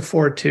people who could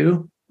afford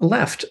to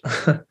left.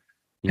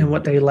 And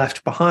what they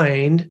left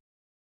behind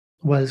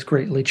was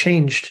greatly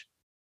changed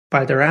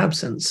by their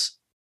absence.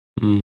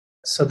 Mm.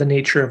 So the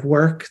nature of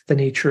work, the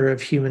nature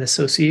of human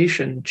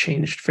association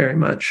changed very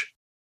much.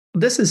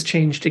 This has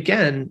changed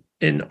again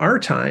in our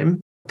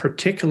time,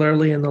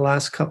 particularly in the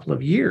last couple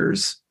of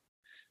years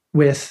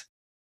with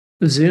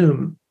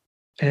Zoom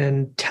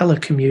and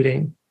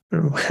telecommuting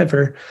or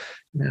whatever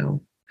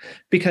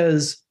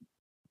because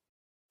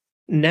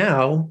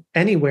now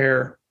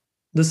anywhere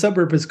the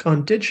suburb has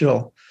gone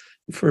digital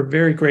for a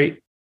very great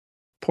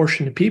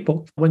portion of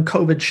people. When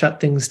COVID shut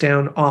things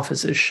down,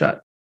 offices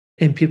shut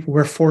and people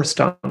were forced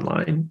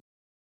online.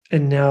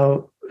 And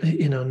now,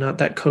 not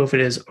that COVID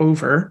is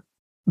over,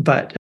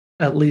 but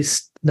at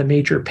least the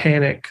major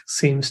panic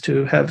seems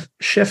to have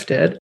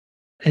shifted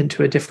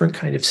into a different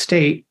kind of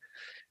state.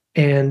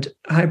 And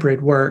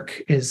hybrid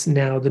work is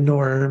now the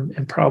norm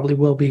and probably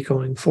will be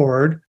going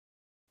forward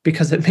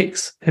because it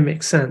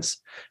makes sense.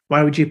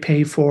 Why would you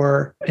pay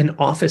for an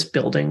office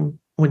building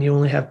when you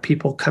only have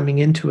people coming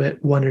into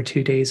it 1 or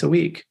 2 days a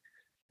week?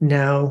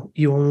 Now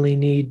you only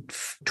need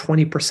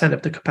 20%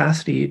 of the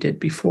capacity you did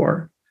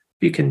before.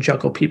 You can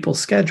juggle people's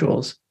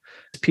schedules.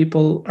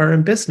 People are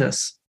in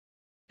business.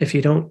 If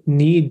you don't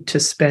need to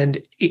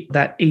spend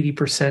that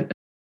 80%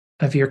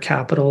 of your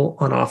capital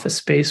on office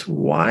space,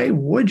 why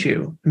would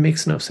you? It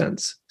makes no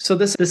sense. So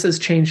this has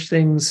changed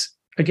things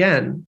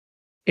again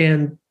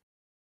and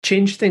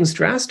changed things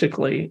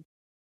drastically.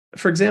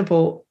 For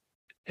example,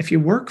 if you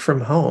work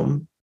from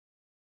home,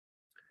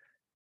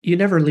 you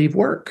never leave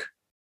work.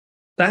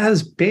 That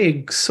has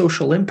big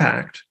social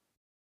impact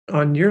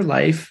on your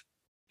life,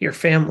 your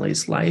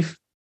family's life,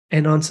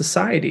 and on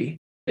society.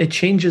 It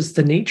changes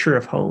the nature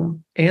of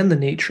home and the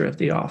nature of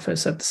the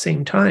office at the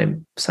same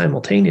time,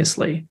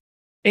 simultaneously.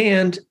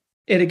 And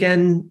it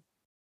again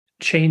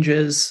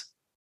changes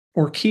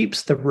or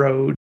keeps the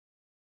road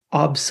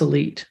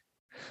obsolete.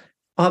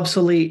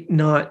 Obsolete,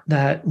 not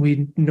that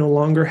we no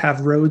longer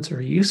have roads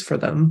or use for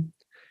them,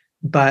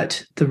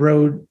 but the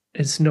road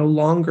is no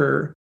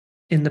longer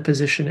in the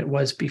position it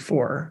was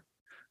before.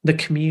 The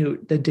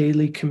commute, the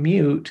daily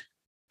commute,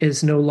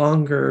 is no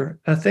longer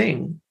a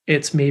thing.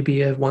 It's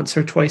maybe a once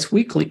or twice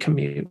weekly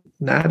commute.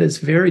 That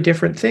is a very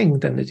different thing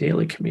than the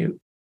daily commute.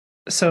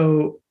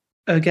 So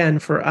again,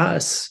 for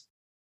us,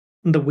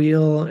 the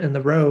wheel and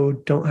the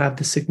road don't have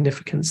the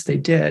significance they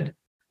did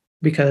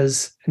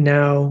because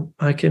now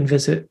I can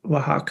visit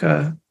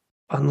Oaxaca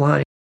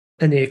online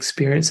and the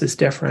experience is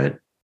different,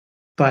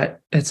 but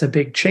it's a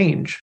big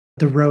change.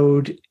 The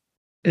road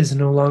is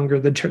no longer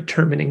the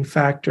determining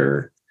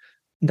factor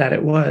that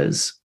it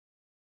was.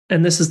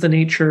 And this is the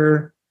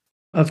nature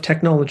of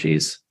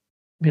technologies.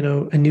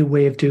 A new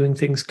way of doing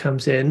things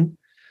comes in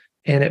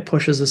and it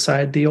pushes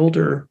aside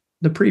the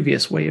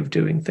previous way of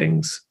doing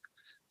things.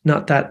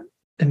 Not that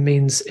it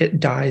means it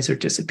dies or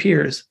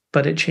disappears,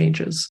 but it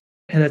changes.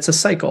 And it's a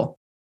cycle.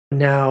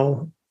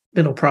 Now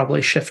it'll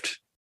probably shift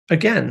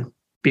again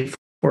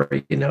before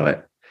you know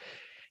it.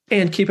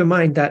 And keep in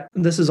mind that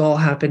this has all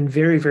happened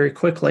very, very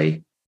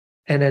quickly.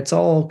 And it's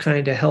all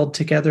kind of held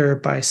together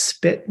by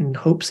spit and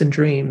hopes and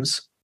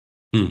dreams.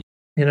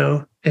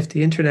 If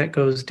the internet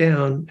goes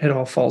down, it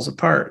all falls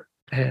apart.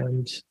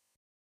 And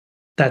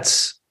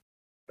that's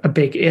a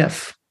big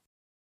if.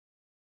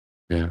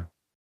 Yeah.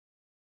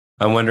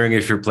 I'm wondering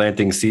if you're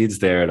planting seeds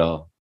there at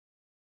all.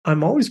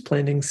 I'm always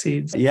planting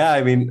seeds. Yeah.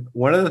 I mean,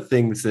 one of the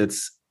things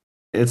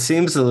it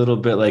seems a little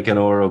bit like an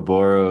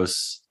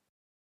Ouroboros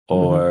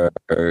or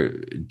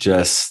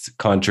just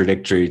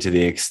contradictory to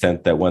the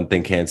extent that one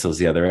thing cancels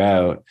the other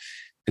out.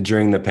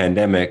 During the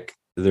pandemic,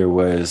 there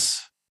was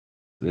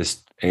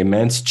this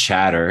immense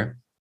chatter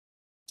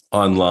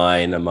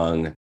online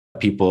among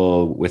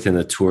people within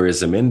the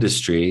tourism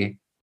industry,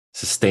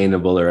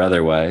 sustainable or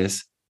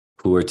otherwise,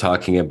 who were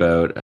talking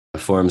about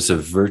forms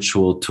of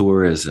virtual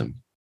tourism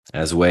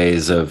as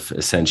ways of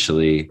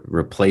essentially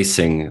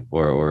replacing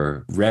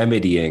or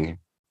remedying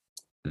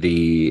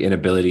the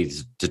inability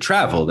to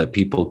travel, that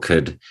people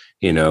could,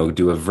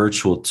 do a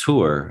virtual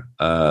tour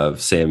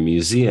of, say, a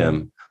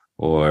museum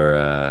or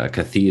a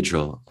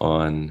cathedral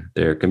on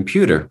their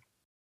computer.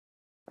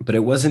 But it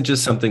wasn't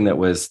just something that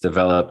was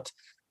developed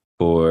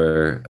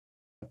for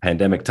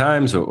pandemic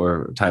times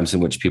or times in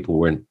which people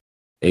weren't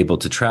able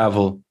to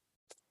travel,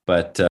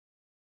 but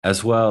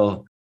as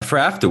well for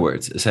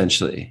afterwards,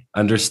 essentially,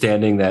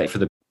 understanding that for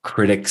the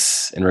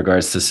critics in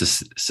regards to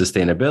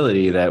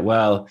sustainability, that,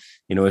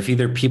 if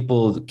either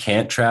people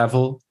can't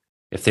travel,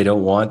 if they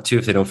don't want to,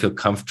 if they don't feel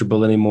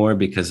comfortable anymore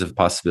because of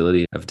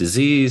possibility of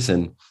disease,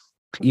 and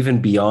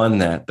even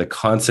beyond that, the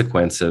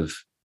consequence of,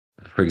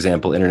 for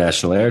example,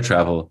 international air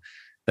travel,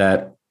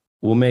 that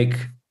will make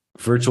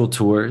virtual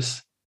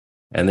tours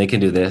and they can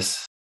do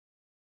this.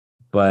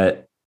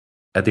 But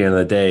at the end of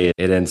the day,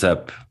 it ends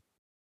up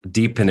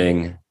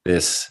deepening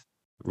this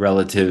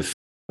relative,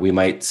 we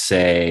might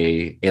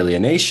say,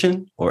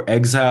 alienation or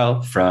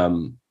exile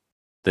from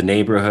the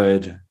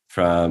neighborhood,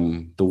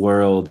 from the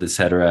world,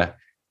 etc.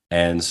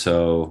 And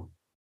so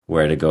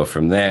where to go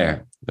from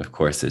there? Of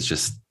course, it's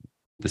just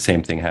the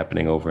same thing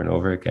happening over and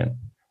over again.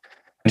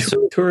 And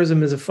so,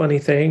 tourism is a funny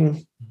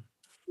thing.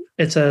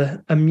 It's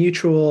a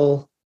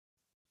mutual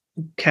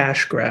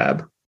cash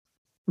grab,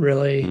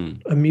 really,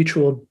 a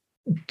mutual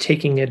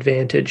taking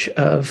advantage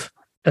of,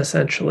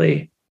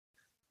 essentially.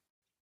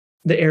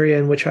 The area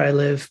in which I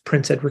live,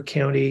 Prince Edward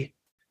County,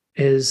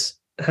 has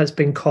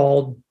been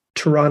called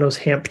Toronto's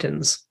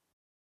Hamptons,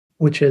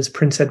 which is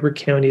Prince Edward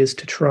County is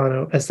to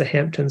Toronto as the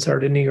Hamptons are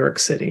to New York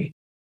City.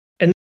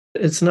 And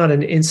it's not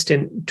an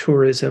instant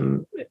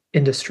tourism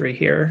industry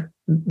here.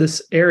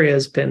 This area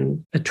has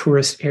been a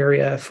tourist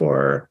area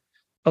for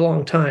a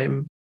long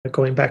time,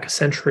 going back a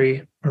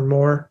century or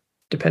more,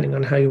 depending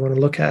on how you want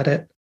to look at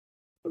it.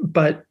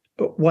 But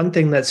one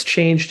thing that's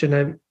changed,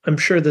 and I'm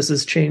sure this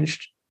has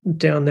changed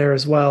down there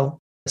as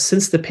well,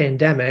 since the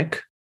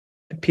pandemic,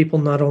 people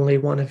not only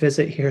want to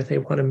visit here, they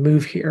want to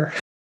move here,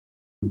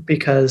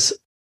 because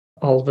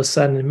all of a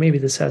sudden, and maybe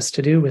this has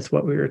to do with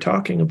what we were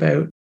talking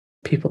about,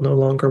 people no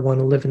longer want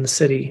to live in the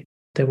city.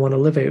 They want to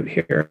live out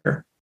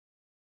here.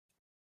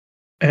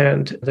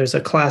 And there's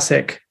a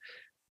classic,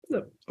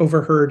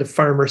 overheard a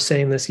farmer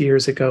saying this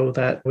years ago,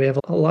 that we have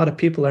a lot of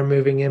people are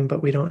moving in,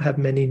 but we don't have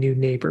many new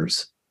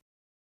neighbors.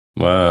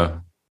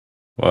 Wow.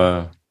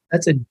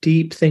 That's a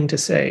deep thing to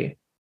say.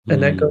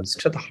 And that goes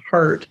to the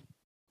heart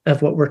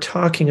of what we're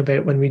talking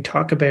about when we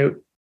talk about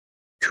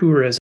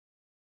tourism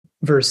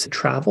versus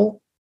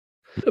travel.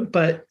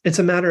 But it's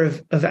a matter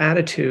of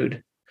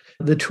attitude.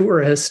 The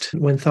tourist,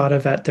 when thought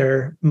of at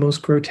their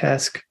most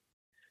grotesque,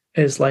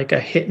 is like a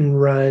hit and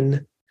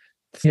run,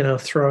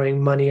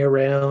 throwing money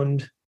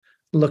around,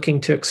 looking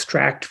to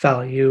extract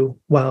value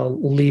while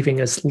leaving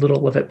as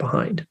little of it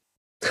behind,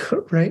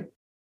 right?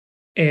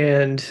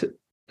 And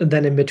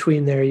then in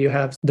between there, you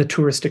have the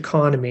tourist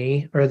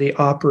economy, or the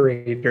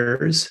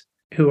operators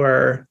who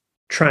are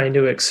trying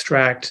to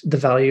extract the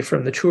value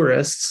from the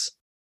tourists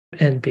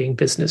and being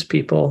business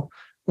people,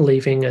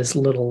 leaving as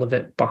little of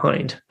it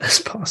behind as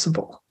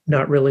possible,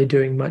 not really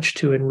doing much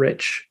to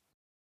enrich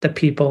the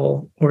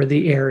people or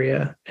the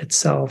area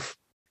itself.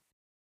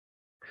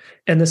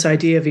 And this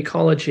idea of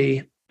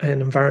ecology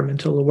and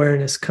environmental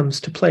awareness comes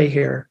to play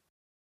here,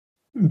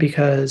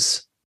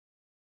 because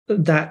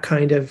that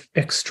kind of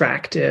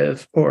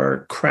extractive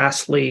or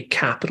crassly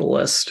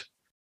capitalist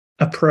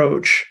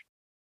approach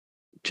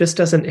just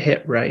doesn't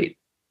hit right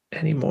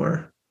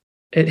anymore.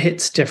 It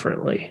hits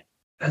differently,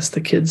 as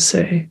the kids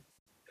say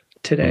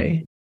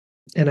today.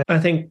 And I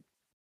think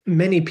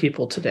many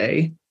people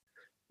today,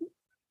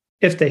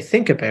 if they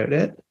think about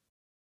it,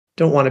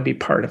 don't want to be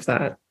part of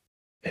that.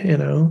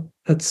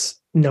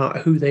 That's not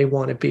who they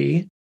want to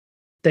be.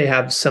 They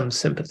have some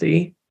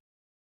sympathy,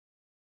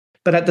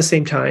 but at the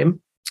same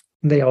time,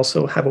 they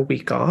also have a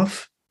week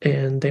off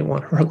and they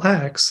want to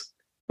relax.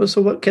 Well,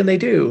 so what can they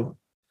do?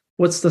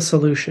 What's the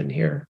solution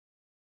here?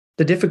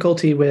 The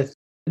difficulty with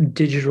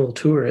digital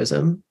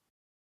tourism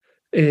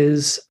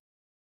is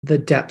the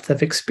depth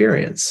of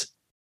experience.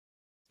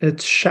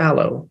 It's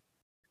shallow.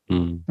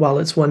 While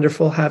it's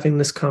wonderful having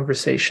this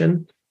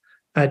conversation,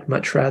 I'd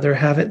much rather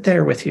have it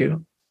there with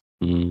you.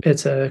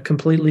 It's a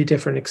completely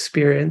different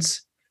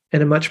experience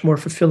and a much more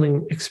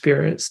fulfilling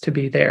experience to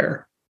be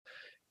there.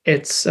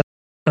 It's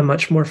a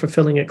much more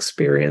fulfilling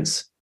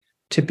experience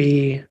to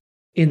be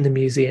in the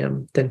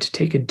museum than to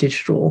take a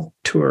digital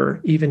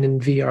tour, even in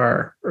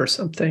VR or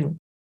something.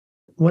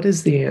 What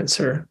is the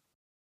answer?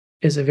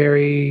 Is a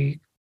very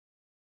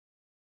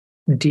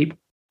deep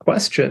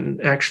question,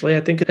 actually.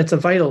 I think it's a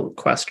vital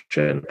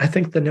question. I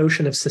think the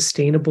notion of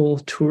sustainable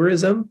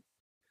tourism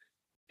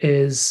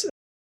is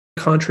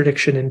a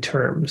contradiction in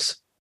terms,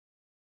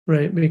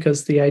 right?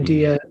 Because the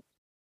idea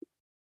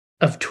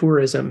of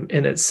tourism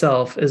in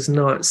itself is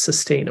not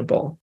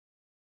sustainable.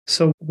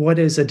 So what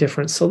is a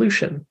different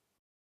solution?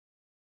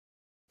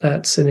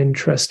 That's an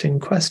interesting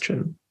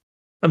question.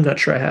 I'm not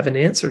sure I have an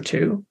answer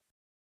to,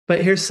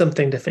 but here's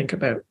something to think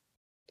about.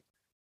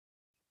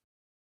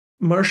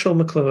 Marshall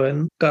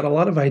McLuhan got a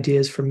lot of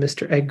ideas from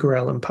Mr. Edgar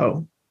Allan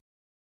Poe.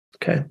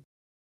 Okay.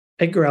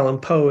 Edgar Allan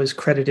Poe is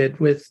credited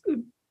with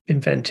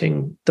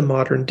inventing the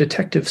modern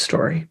detective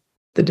story,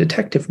 the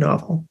detective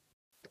novel.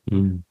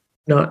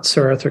 Not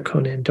Sir Arthur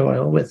Conan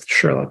Doyle with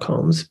Sherlock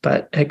Holmes,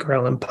 but Edgar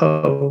Allan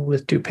Poe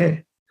with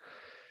Dupin.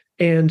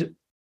 And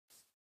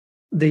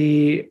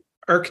the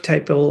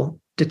archetypal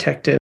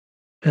detective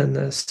and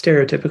the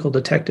stereotypical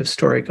detective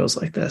story goes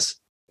like this.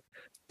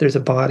 There's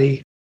a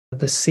body,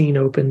 the scene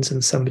opens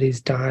and somebody's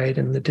died,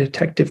 and the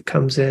detective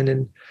comes in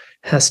and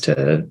has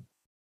to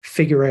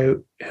figure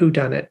out who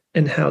done it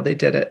and how they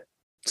did it.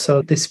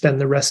 So they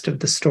spend the rest of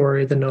the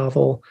story, the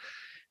novel,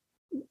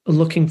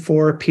 looking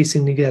for,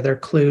 piecing together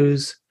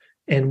clues,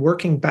 and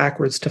working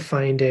backwards to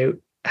find out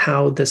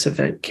how this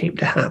event came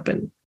to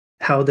happen,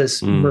 how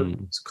this murder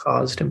was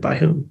caused and by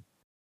whom.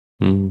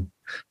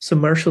 So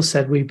Marshall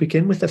said we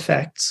begin with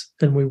effects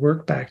and we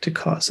work back to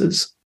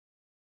causes.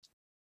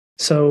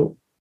 So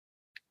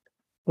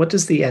what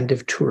does the end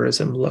of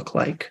tourism look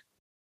like?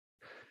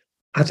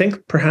 I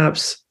think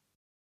perhaps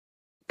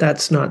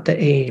that's not the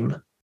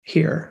aim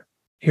here.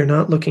 You're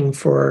not looking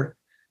for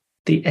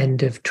the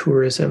end of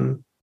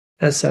tourism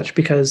as such,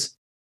 because,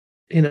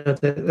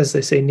 as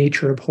they say,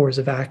 nature abhors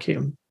a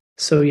vacuum.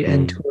 So you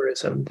end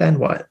tourism, then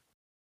what?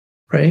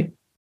 Right?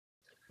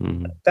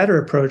 A better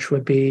approach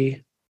would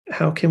be,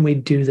 how can we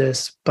do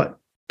this but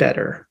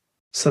better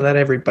so that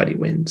everybody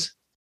wins,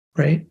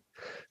 right?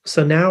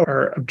 So now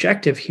our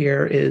objective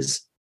here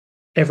is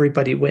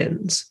everybody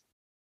wins.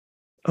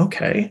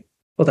 Okay,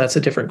 well, that's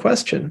a different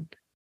question.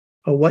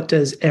 Well, what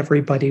does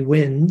everybody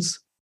wins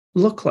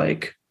look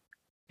like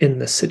in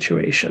this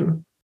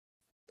situation?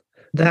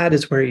 That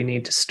is where you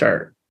need to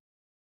start.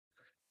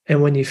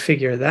 And when you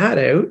figure that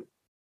out,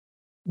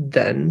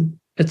 then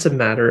it's a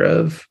matter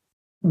of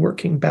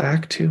working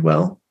back to,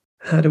 well,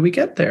 how do we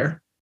get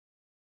there?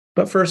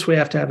 But first, we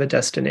have to have a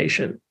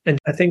destination. And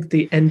I think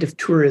the end of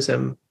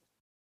tourism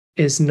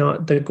is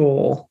not the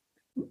goal,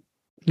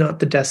 not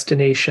the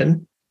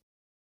destination,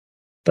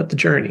 but the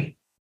journey.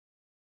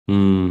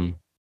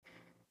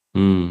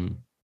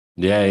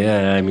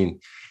 Yeah. I mean,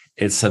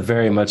 it's a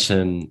very much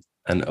an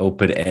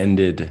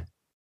open-ended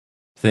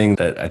thing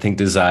that I think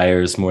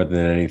desires more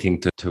than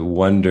anything to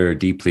wonder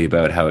deeply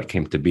about how it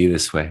came to be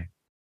this way.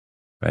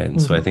 Right.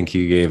 And so I think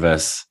you gave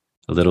us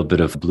a little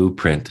bit of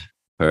blueprint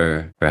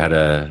for how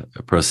to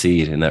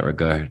proceed in that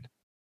regard.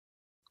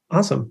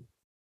 Awesome.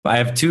 I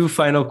have two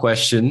final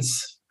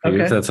questions for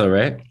you, if that's all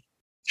right.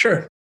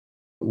 Sure.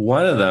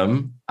 One of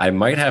them, I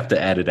might have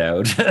to edit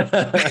out.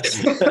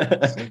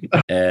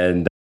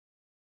 And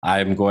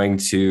I'm going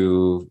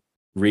to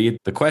read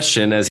the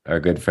question as our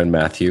good friend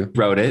Matthew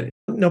wrote it.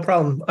 No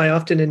problem. I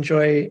often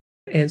enjoy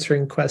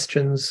answering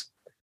questions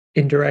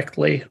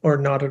indirectly or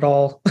not at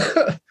all.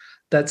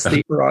 That's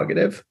the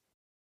prerogative.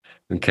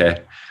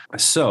 Okay.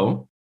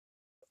 So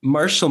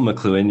Marshall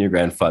McLuhan, your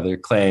grandfather,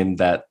 claimed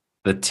that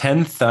the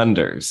 10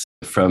 thunders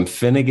from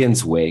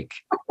Finnegan's Wake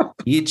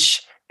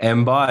each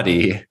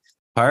embody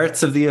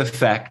parts of the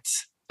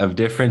effects of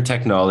different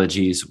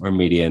technologies or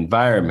media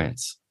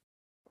environments.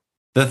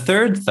 The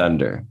third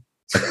thunder,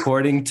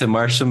 according to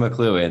Marshall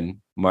McLuhan,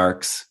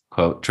 marks,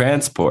 quote,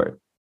 transport.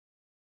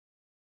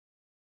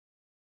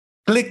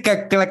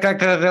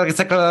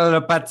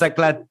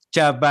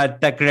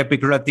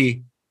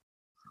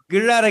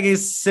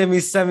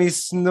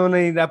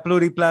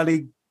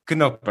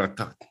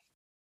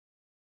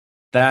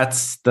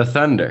 That's the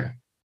thunder.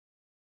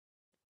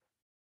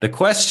 The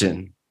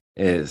question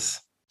is,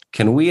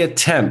 can we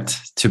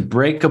attempt to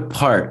break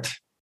apart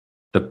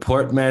the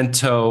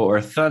portmanteau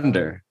or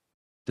thunder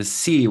to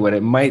see what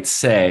it might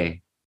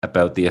say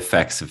about the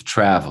effects of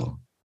travel?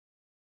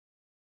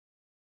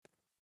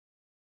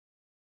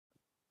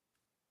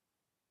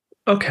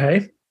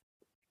 Okay.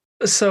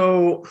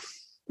 So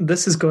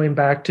this is going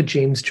back to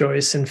James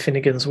Joyce and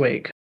Finnegan's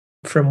Wake,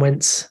 from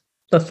whence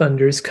the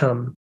thunders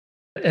come.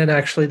 And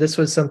actually, this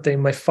was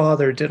something my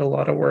father did a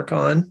lot of work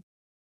on,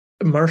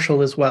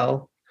 Marshall as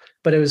well.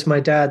 But it was my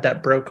dad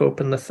that broke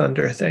open the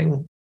thunder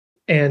thing.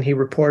 And he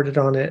reported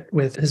on it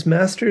with his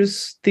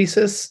master's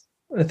thesis,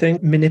 I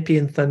think,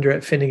 Menippean Thunder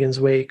at Finnegan's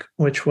Wake,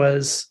 which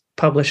was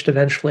published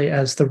eventually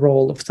as The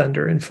Role of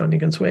Thunder in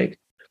Finnegan's Wake.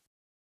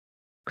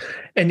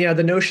 And yeah,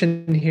 the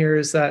notion here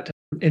is that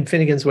in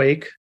Finnegan's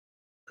Wake,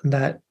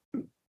 that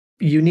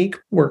unique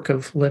work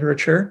of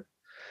literature,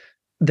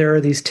 there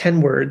are these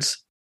 10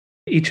 words.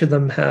 Each of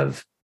them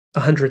have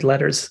 100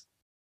 letters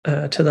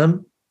to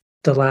them.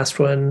 The last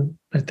one,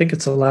 I think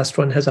it's the last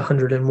one, has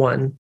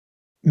 101,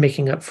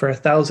 making up for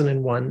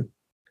 1,001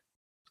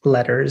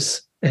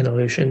 letters in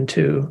allusion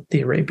to the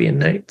Arabian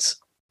Nights.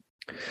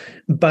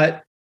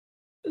 But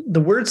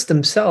the words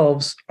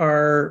themselves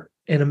are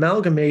an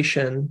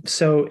amalgamation.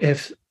 So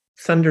if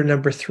thunder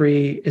number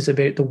 3 is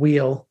about the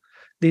wheel,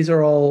 these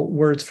are all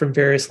words from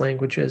various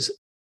languages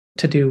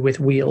to do with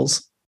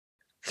wheels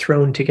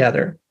thrown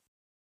together.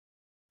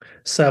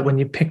 So when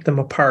you pick them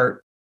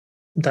apart,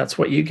 that's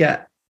what you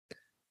get.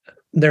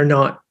 They're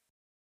not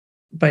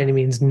by any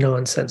means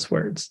nonsense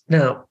words.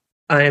 Now,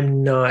 I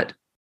am not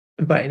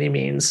by any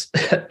means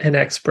an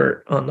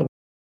expert on the.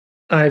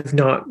 I've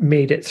not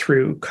made it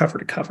through cover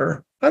to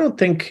cover. I don't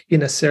think you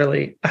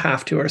necessarily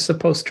have to or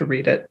supposed to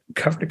read it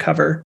cover to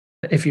cover.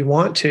 If you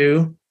want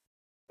to,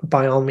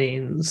 by all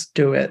means,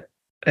 do it.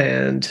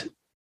 And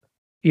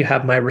you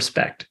have my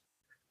respect.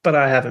 But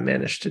I haven't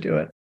managed to do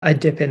it. I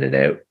dip in and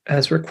out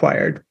as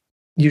required,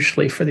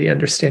 usually for the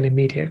Understanding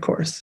Media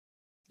course.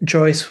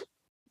 Joyce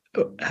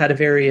had a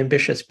very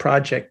ambitious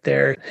project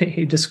there.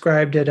 He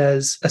described it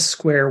as a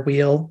square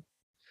wheel,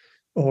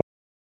 or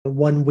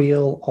one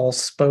wheel, all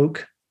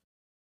spoke,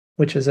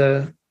 which is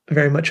a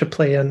very much a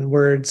play on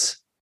words.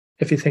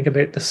 If you think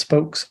about the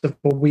spokes of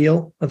a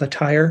wheel, of a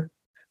tire,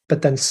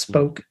 but then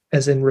spoke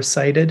as in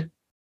recited.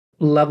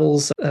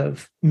 Levels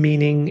of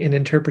meaning and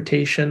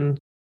interpretation,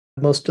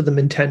 most of them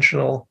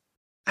intentional,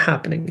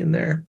 happening in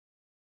there.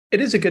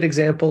 It is a good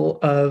example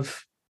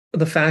of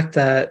the fact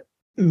that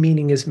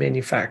meaning is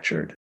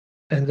manufactured.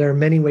 And there are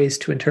many ways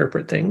to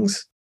interpret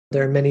things.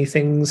 There are many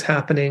things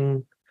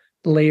happening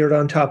layered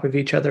on top of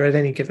each other at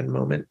any given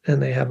moment.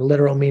 And they have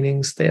literal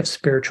meanings, they have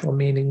spiritual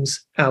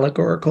meanings,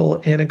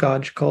 allegorical,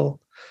 anagogical,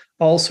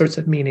 all sorts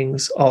of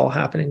meanings all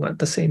happening at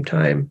the same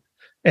time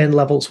and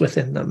levels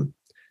within them,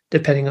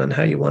 depending on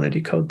how you want to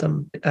decode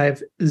them. I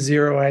have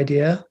zero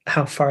idea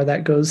how far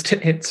that goes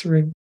to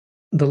answering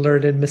the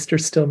learned Mr.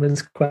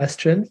 Stillman's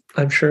question.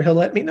 I'm sure he'll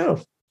let me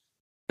know.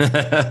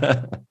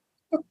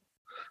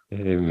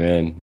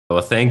 Amen.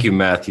 Well, thank you,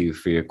 Matthew,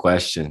 for your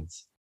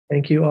questions.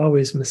 Thank you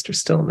always, Mr.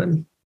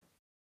 Stillman.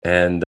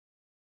 And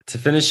to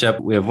finish up,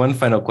 we have one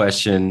final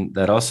question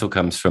that also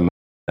comes from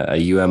a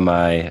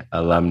UMI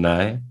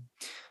alumni.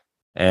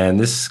 And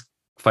this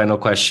final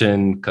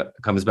question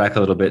comes back a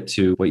little bit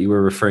to what you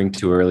were referring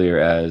to earlier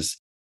as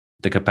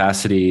the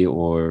capacity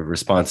or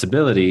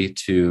responsibility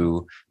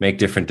to make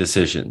different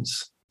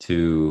decisions,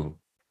 to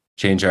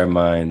change our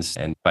minds,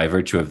 and by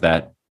virtue of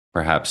that,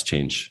 perhaps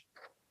change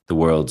the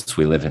worlds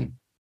we live in.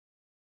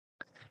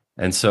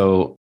 And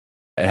so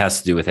it has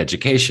to do with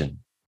education.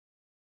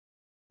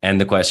 And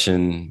the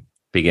question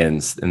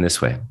begins in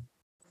this way.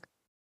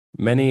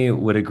 Many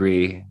would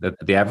agree that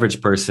the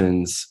average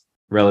person's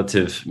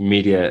relative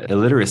media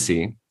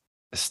illiteracy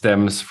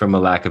stems from a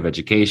lack of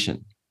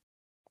education.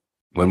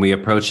 When we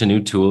approach a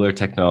new tool or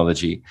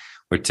technology,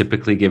 we're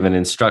typically given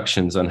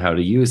instructions on how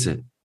to use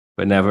it,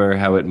 but never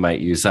how it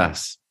might use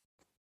us.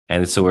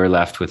 And so we're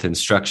left with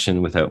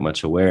instruction without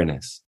much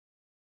awareness.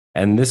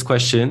 And this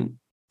question,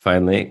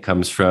 finally,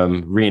 comes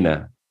from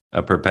Rena,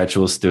 a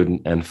perpetual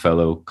student and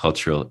fellow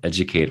cultural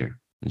educator.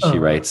 And she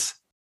writes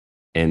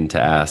in to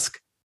ask,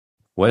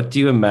 what do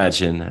you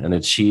imagine an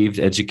achieved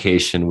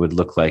education would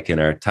look like in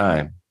our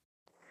time?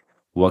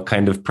 What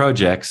kind of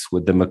projects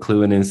would the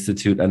McLuhan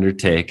Institute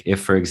undertake if,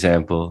 for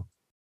example,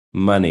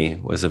 money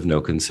was of no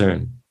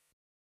concern?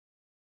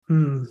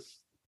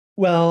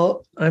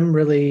 Well, I'm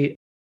really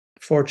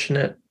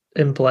fortunate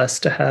and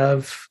blessed to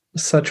have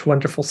such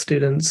wonderful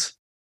students.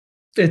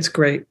 It's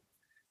great.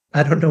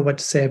 I don't know what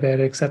to say about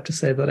it except to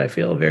say that I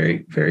feel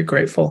very, very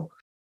grateful.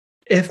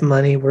 If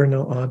money were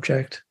no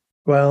object,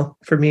 well,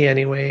 for me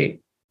anyway,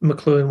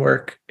 McLuhan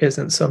work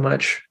isn't so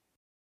much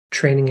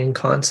training in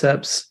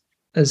concepts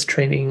as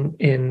training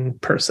in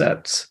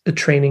percepts,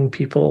 training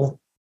people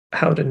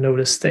how to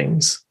notice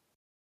things,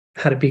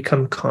 how to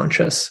become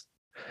conscious,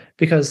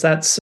 because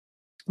that's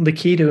the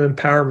key to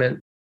empowerment.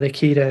 The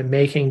key to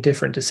making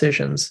different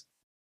decisions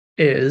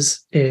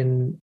is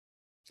in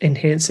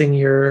enhancing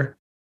your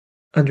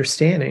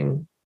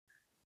understanding,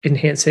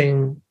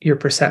 enhancing your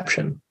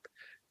perception,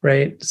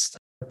 right? It's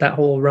that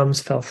whole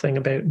Rumsfeld thing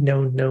about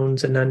known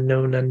knowns and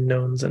unknown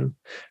unknowns. And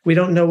we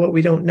don't know what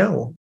we don't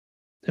know.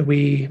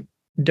 We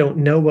don't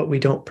know what we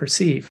don't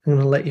perceive. I'm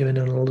going to let you in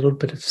on a little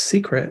bit of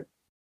secret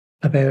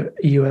about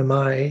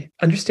UMI.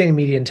 Understanding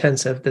Media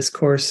Intensive, this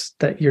course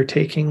that you're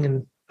taking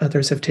and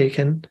others have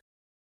taken,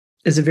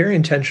 is a very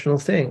intentional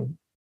thing.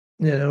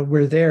 You know,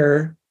 we're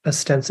there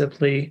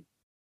ostensibly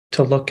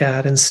to look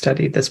at and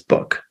study this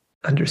book,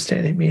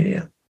 Understanding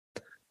Media.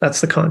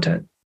 That's the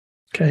content.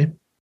 Okay.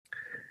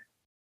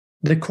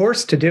 The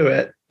course to do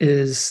it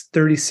is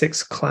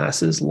 36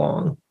 classes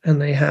long,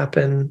 and they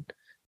happen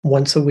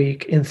once a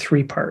week in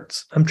 3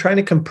 parts. I'm trying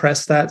to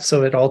compress that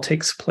so it all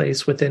takes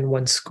place within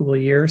one school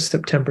year,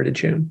 September to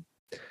June.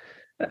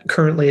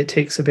 Currently, it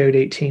takes about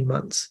 18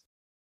 months.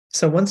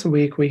 So once a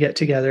week, we get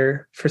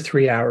together for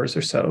 3 hours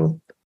or so,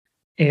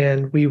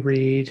 and we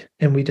read,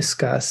 and we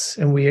discuss,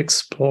 and we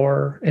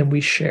explore, and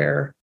we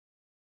share.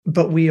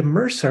 But we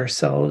immerse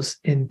ourselves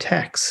in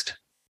text,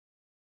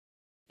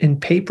 in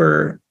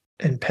paper,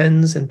 and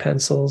pens and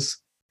pencils,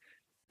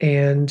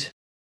 and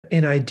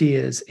in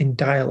ideas, in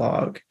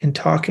dialogue, in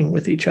talking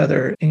with each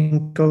other,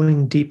 in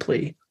going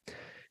deeply,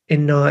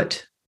 in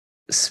not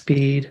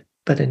speed,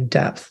 but in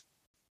depth.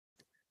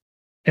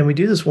 And we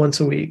do this once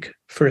a week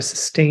for a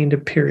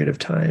sustained period of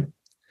time.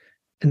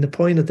 And the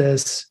point of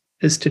this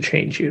is to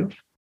change you,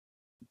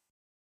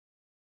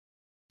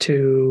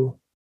 to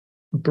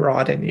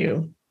broaden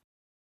you,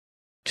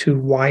 to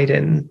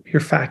widen your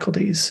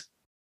faculties,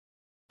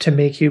 to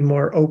make you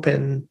more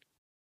open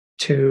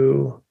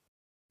to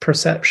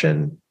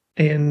perception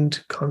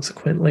and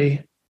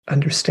consequently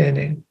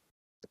understanding.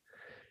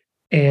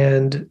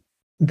 And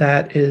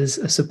that is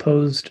a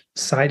supposed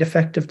side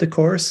effect of the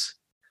course,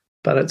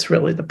 but it's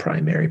really the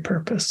primary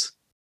purpose.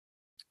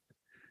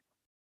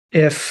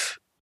 If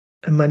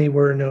money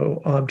were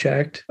no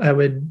object, I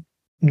would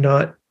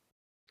not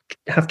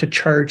have to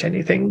charge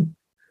anything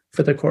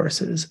for the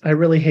courses. I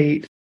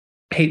really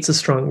hate's a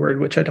strong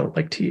word, which I don't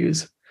like to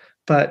use,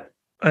 but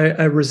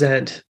I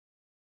resent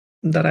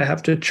that I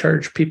have to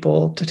charge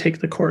people to take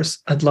the course.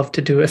 I'd love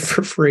to do it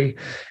for free.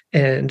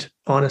 And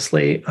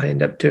honestly, I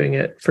end up doing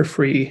it for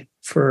free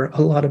for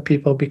a lot of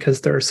people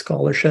because there are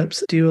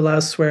scholarships. Do you allow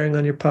swearing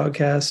on your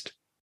podcast?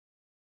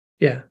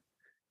 Yeah.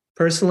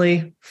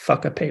 Personally,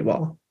 fuck a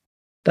paywall.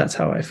 That's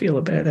how I feel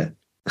about it.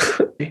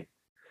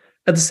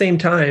 At the same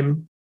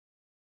time,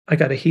 I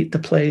got to heat the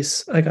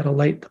place. I got to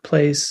light the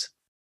place.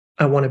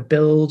 I want to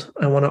build.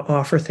 I want to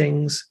offer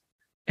things.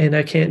 And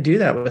I can't do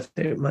that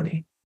without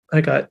money.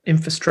 I got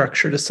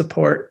infrastructure to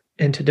support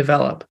and to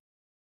develop.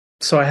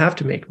 So I have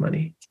to make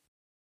money.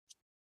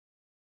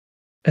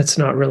 It's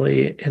not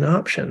really an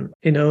option.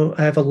 I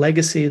have a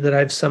legacy that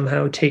I've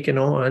somehow taken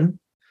on,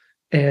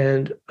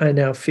 and I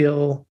now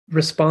feel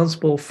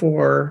responsible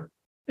for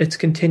its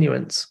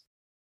continuance.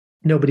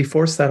 Nobody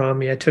forced that on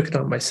me. I took it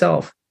on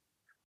myself,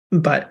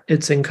 but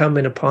it's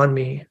incumbent upon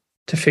me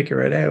to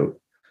figure it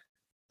out.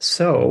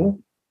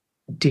 So,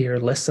 dear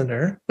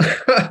listener,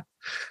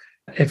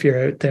 if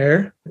you're out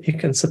there, you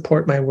can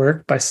support my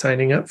work by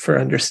signing up for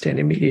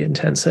Understanding Media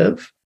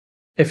Intensive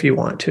if you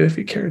want to, if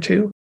you care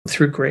to,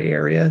 through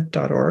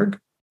grayarea.org,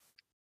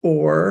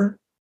 or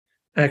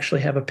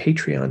actually have a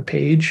Patreon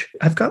page.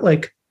 I've got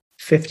like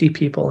 50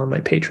 people on my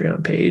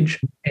Patreon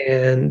page,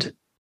 and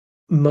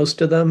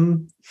most of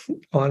them,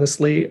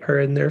 honestly, are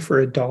in there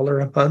for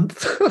 $1 a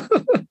month,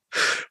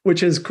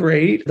 which is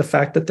great. The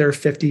fact that there are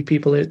 50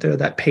 people out there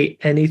that pay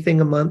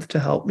anything a month to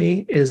help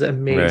me is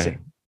amazing.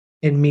 Right.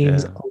 It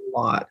means a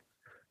lot,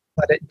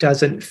 but it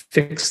doesn't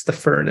fix the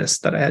furnace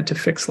that I had to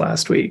fix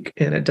last week,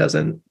 and it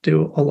doesn't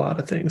do a lot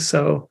of things.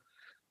 So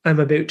I'm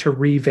about to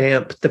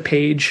revamp the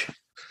page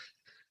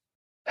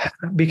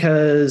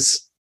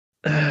because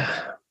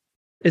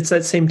it's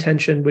that same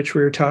tension which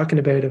we were talking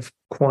about of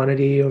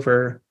quantity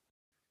over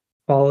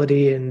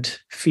quality and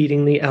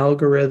feeding the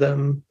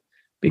algorithm.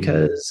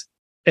 Because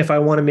if I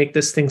want to make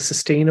this thing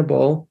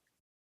sustainable,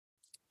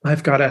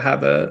 I've got to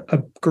have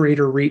a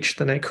greater reach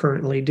than I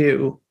currently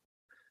do.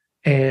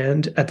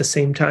 And at the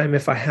same time,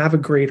 if I have a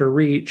greater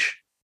reach,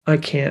 I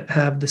can't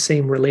have the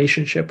same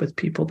relationship with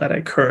people that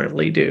I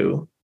currently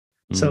do.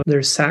 So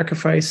there's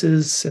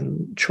sacrifices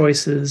and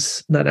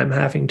choices that I'm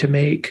having to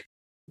make,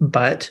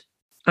 but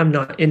I'm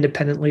not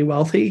independently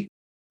wealthy.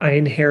 I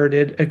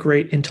inherited a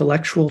great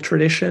intellectual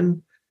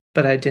tradition,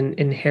 but I didn't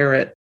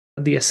inherit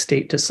the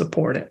estate to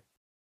support it.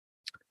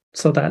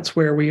 So that's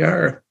where we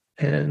are.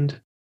 And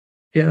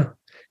yeah,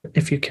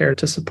 if you care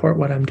to support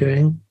what I'm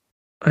doing,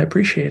 I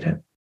appreciate it.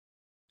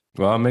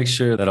 Well, I'll make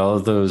sure that all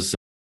of those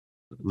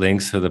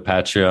links to the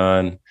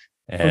Patreon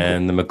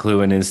and the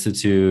McLuhan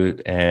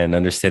Institute and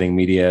Understanding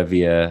Media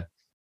via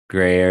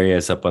Gray Area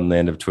is up on the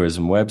End of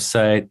Tourism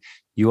website.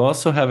 You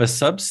also have a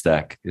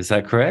Substack. Is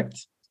that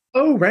correct?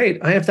 Oh, right.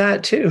 I have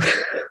that too.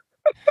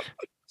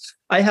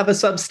 I have a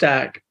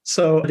Substack.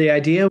 So the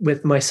idea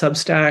with my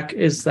Substack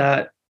is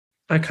that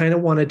I kind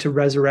of wanted to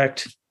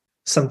resurrect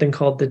something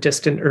called the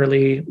Distant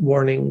Early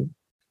Warning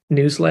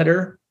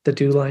newsletter, the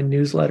DoLine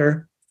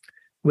newsletter,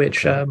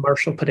 which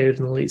Marshall put out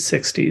in the late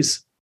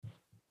 60s.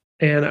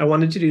 And I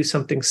wanted to do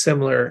something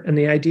similar. And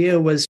the idea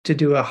was to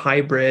do a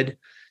hybrid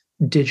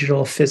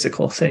digital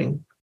physical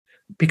thing,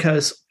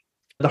 because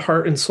the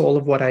heart and soul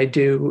of what I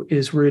do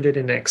is rooted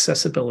in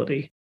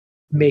accessibility,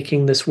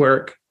 making this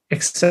work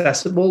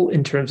accessible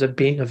in terms of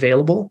being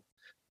available,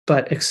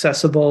 but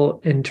accessible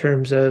in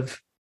terms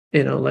of,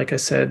 like I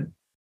said,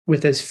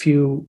 with as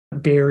few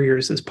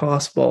barriers as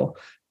possible,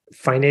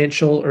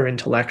 financial or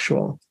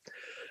intellectual.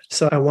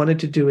 So I wanted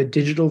to do a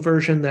digital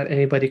version that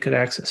anybody could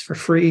access for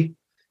free.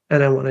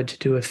 And I wanted to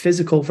do a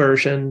physical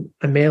version,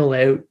 a mail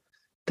out,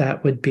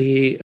 that would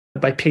be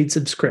by paid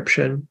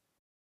subscription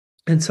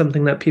and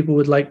something that people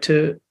would like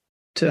to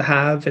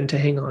have and to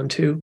hang on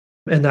to,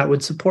 and that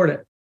would support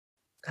it.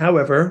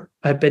 However,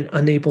 I've been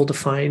unable to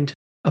find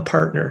a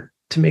partner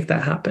to make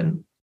that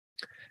happen.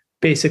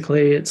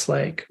 Basically, it's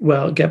like,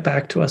 well, get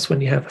back to us when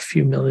you have a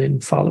few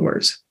million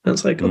followers. And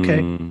it's like, okay,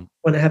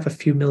 when I have a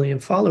few million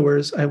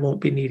followers, I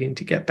won't be needing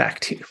to get back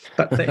to you.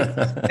 But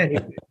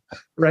anyway,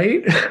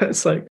 right?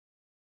 It's like,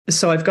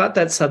 so I've got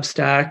that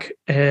Substack,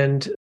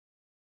 and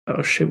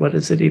oh shit, what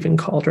is it even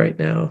called right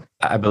now?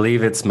 I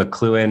believe it's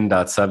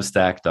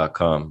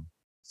mcluhan.substack.com.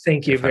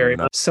 Thank you very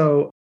much.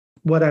 So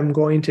what I'm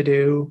going to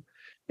do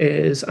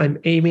is I'm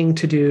aiming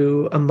to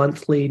do a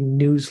monthly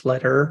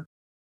newsletter,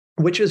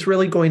 which is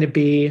really going to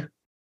be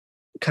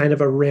kind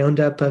of a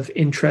roundup of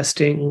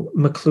interesting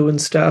McLuhan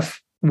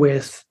stuff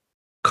with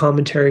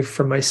commentary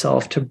from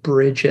myself to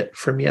bridge it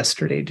from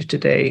yesterday to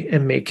today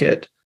and make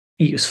it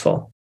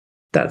useful.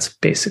 That's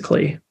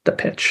basically the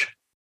pitch.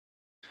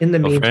 In the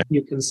meantime,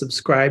 you can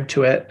subscribe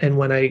to it, and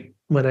when I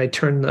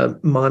turn the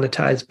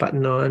monetize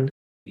button on,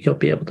 you'll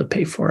be able to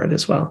pay for it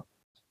as well.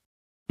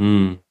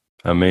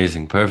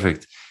 Amazing.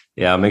 Perfect.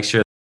 Yeah, I'll make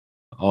sure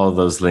all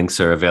those links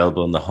are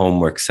available in the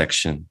homework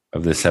section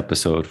of this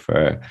episode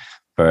for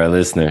our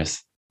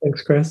listeners.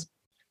 Thanks, Chris.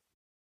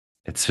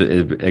 It's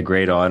a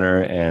great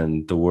honor,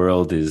 and the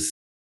world is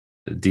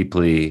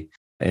deeply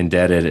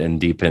indebted and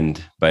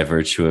deepened by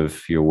virtue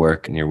of your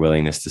work and your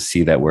willingness to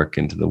see that work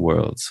into the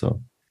world.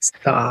 So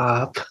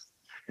stop.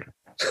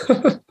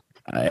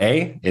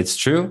 Hey, it's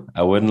true.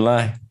 I wouldn't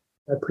lie.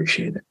 I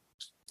appreciate it.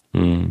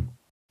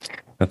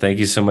 Well, thank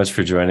you so much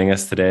for joining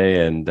us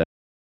today, and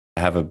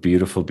have a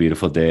beautiful,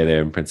 beautiful day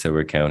there in Prince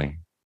Edward County.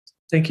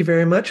 Thank you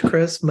very much,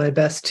 Chris. My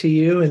best to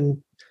you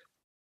and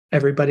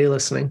everybody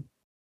listening.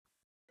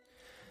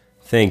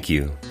 Thank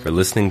you for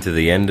listening to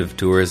the End of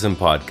Tourism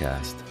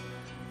podcast.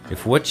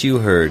 If what you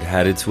heard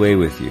had its way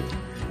with you,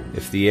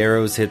 if the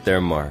arrows hit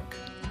their mark,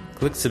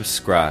 click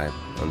subscribe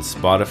on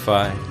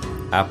Spotify,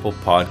 Apple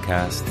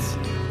Podcasts,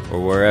 or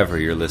wherever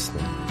you're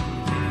listening.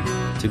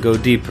 To go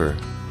deeper,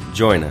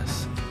 join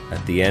us at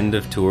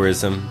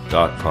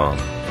theendoftourism.com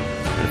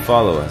and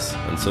follow us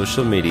on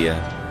social media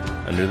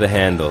under the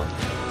handle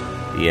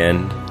The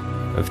End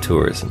of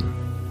Tourism.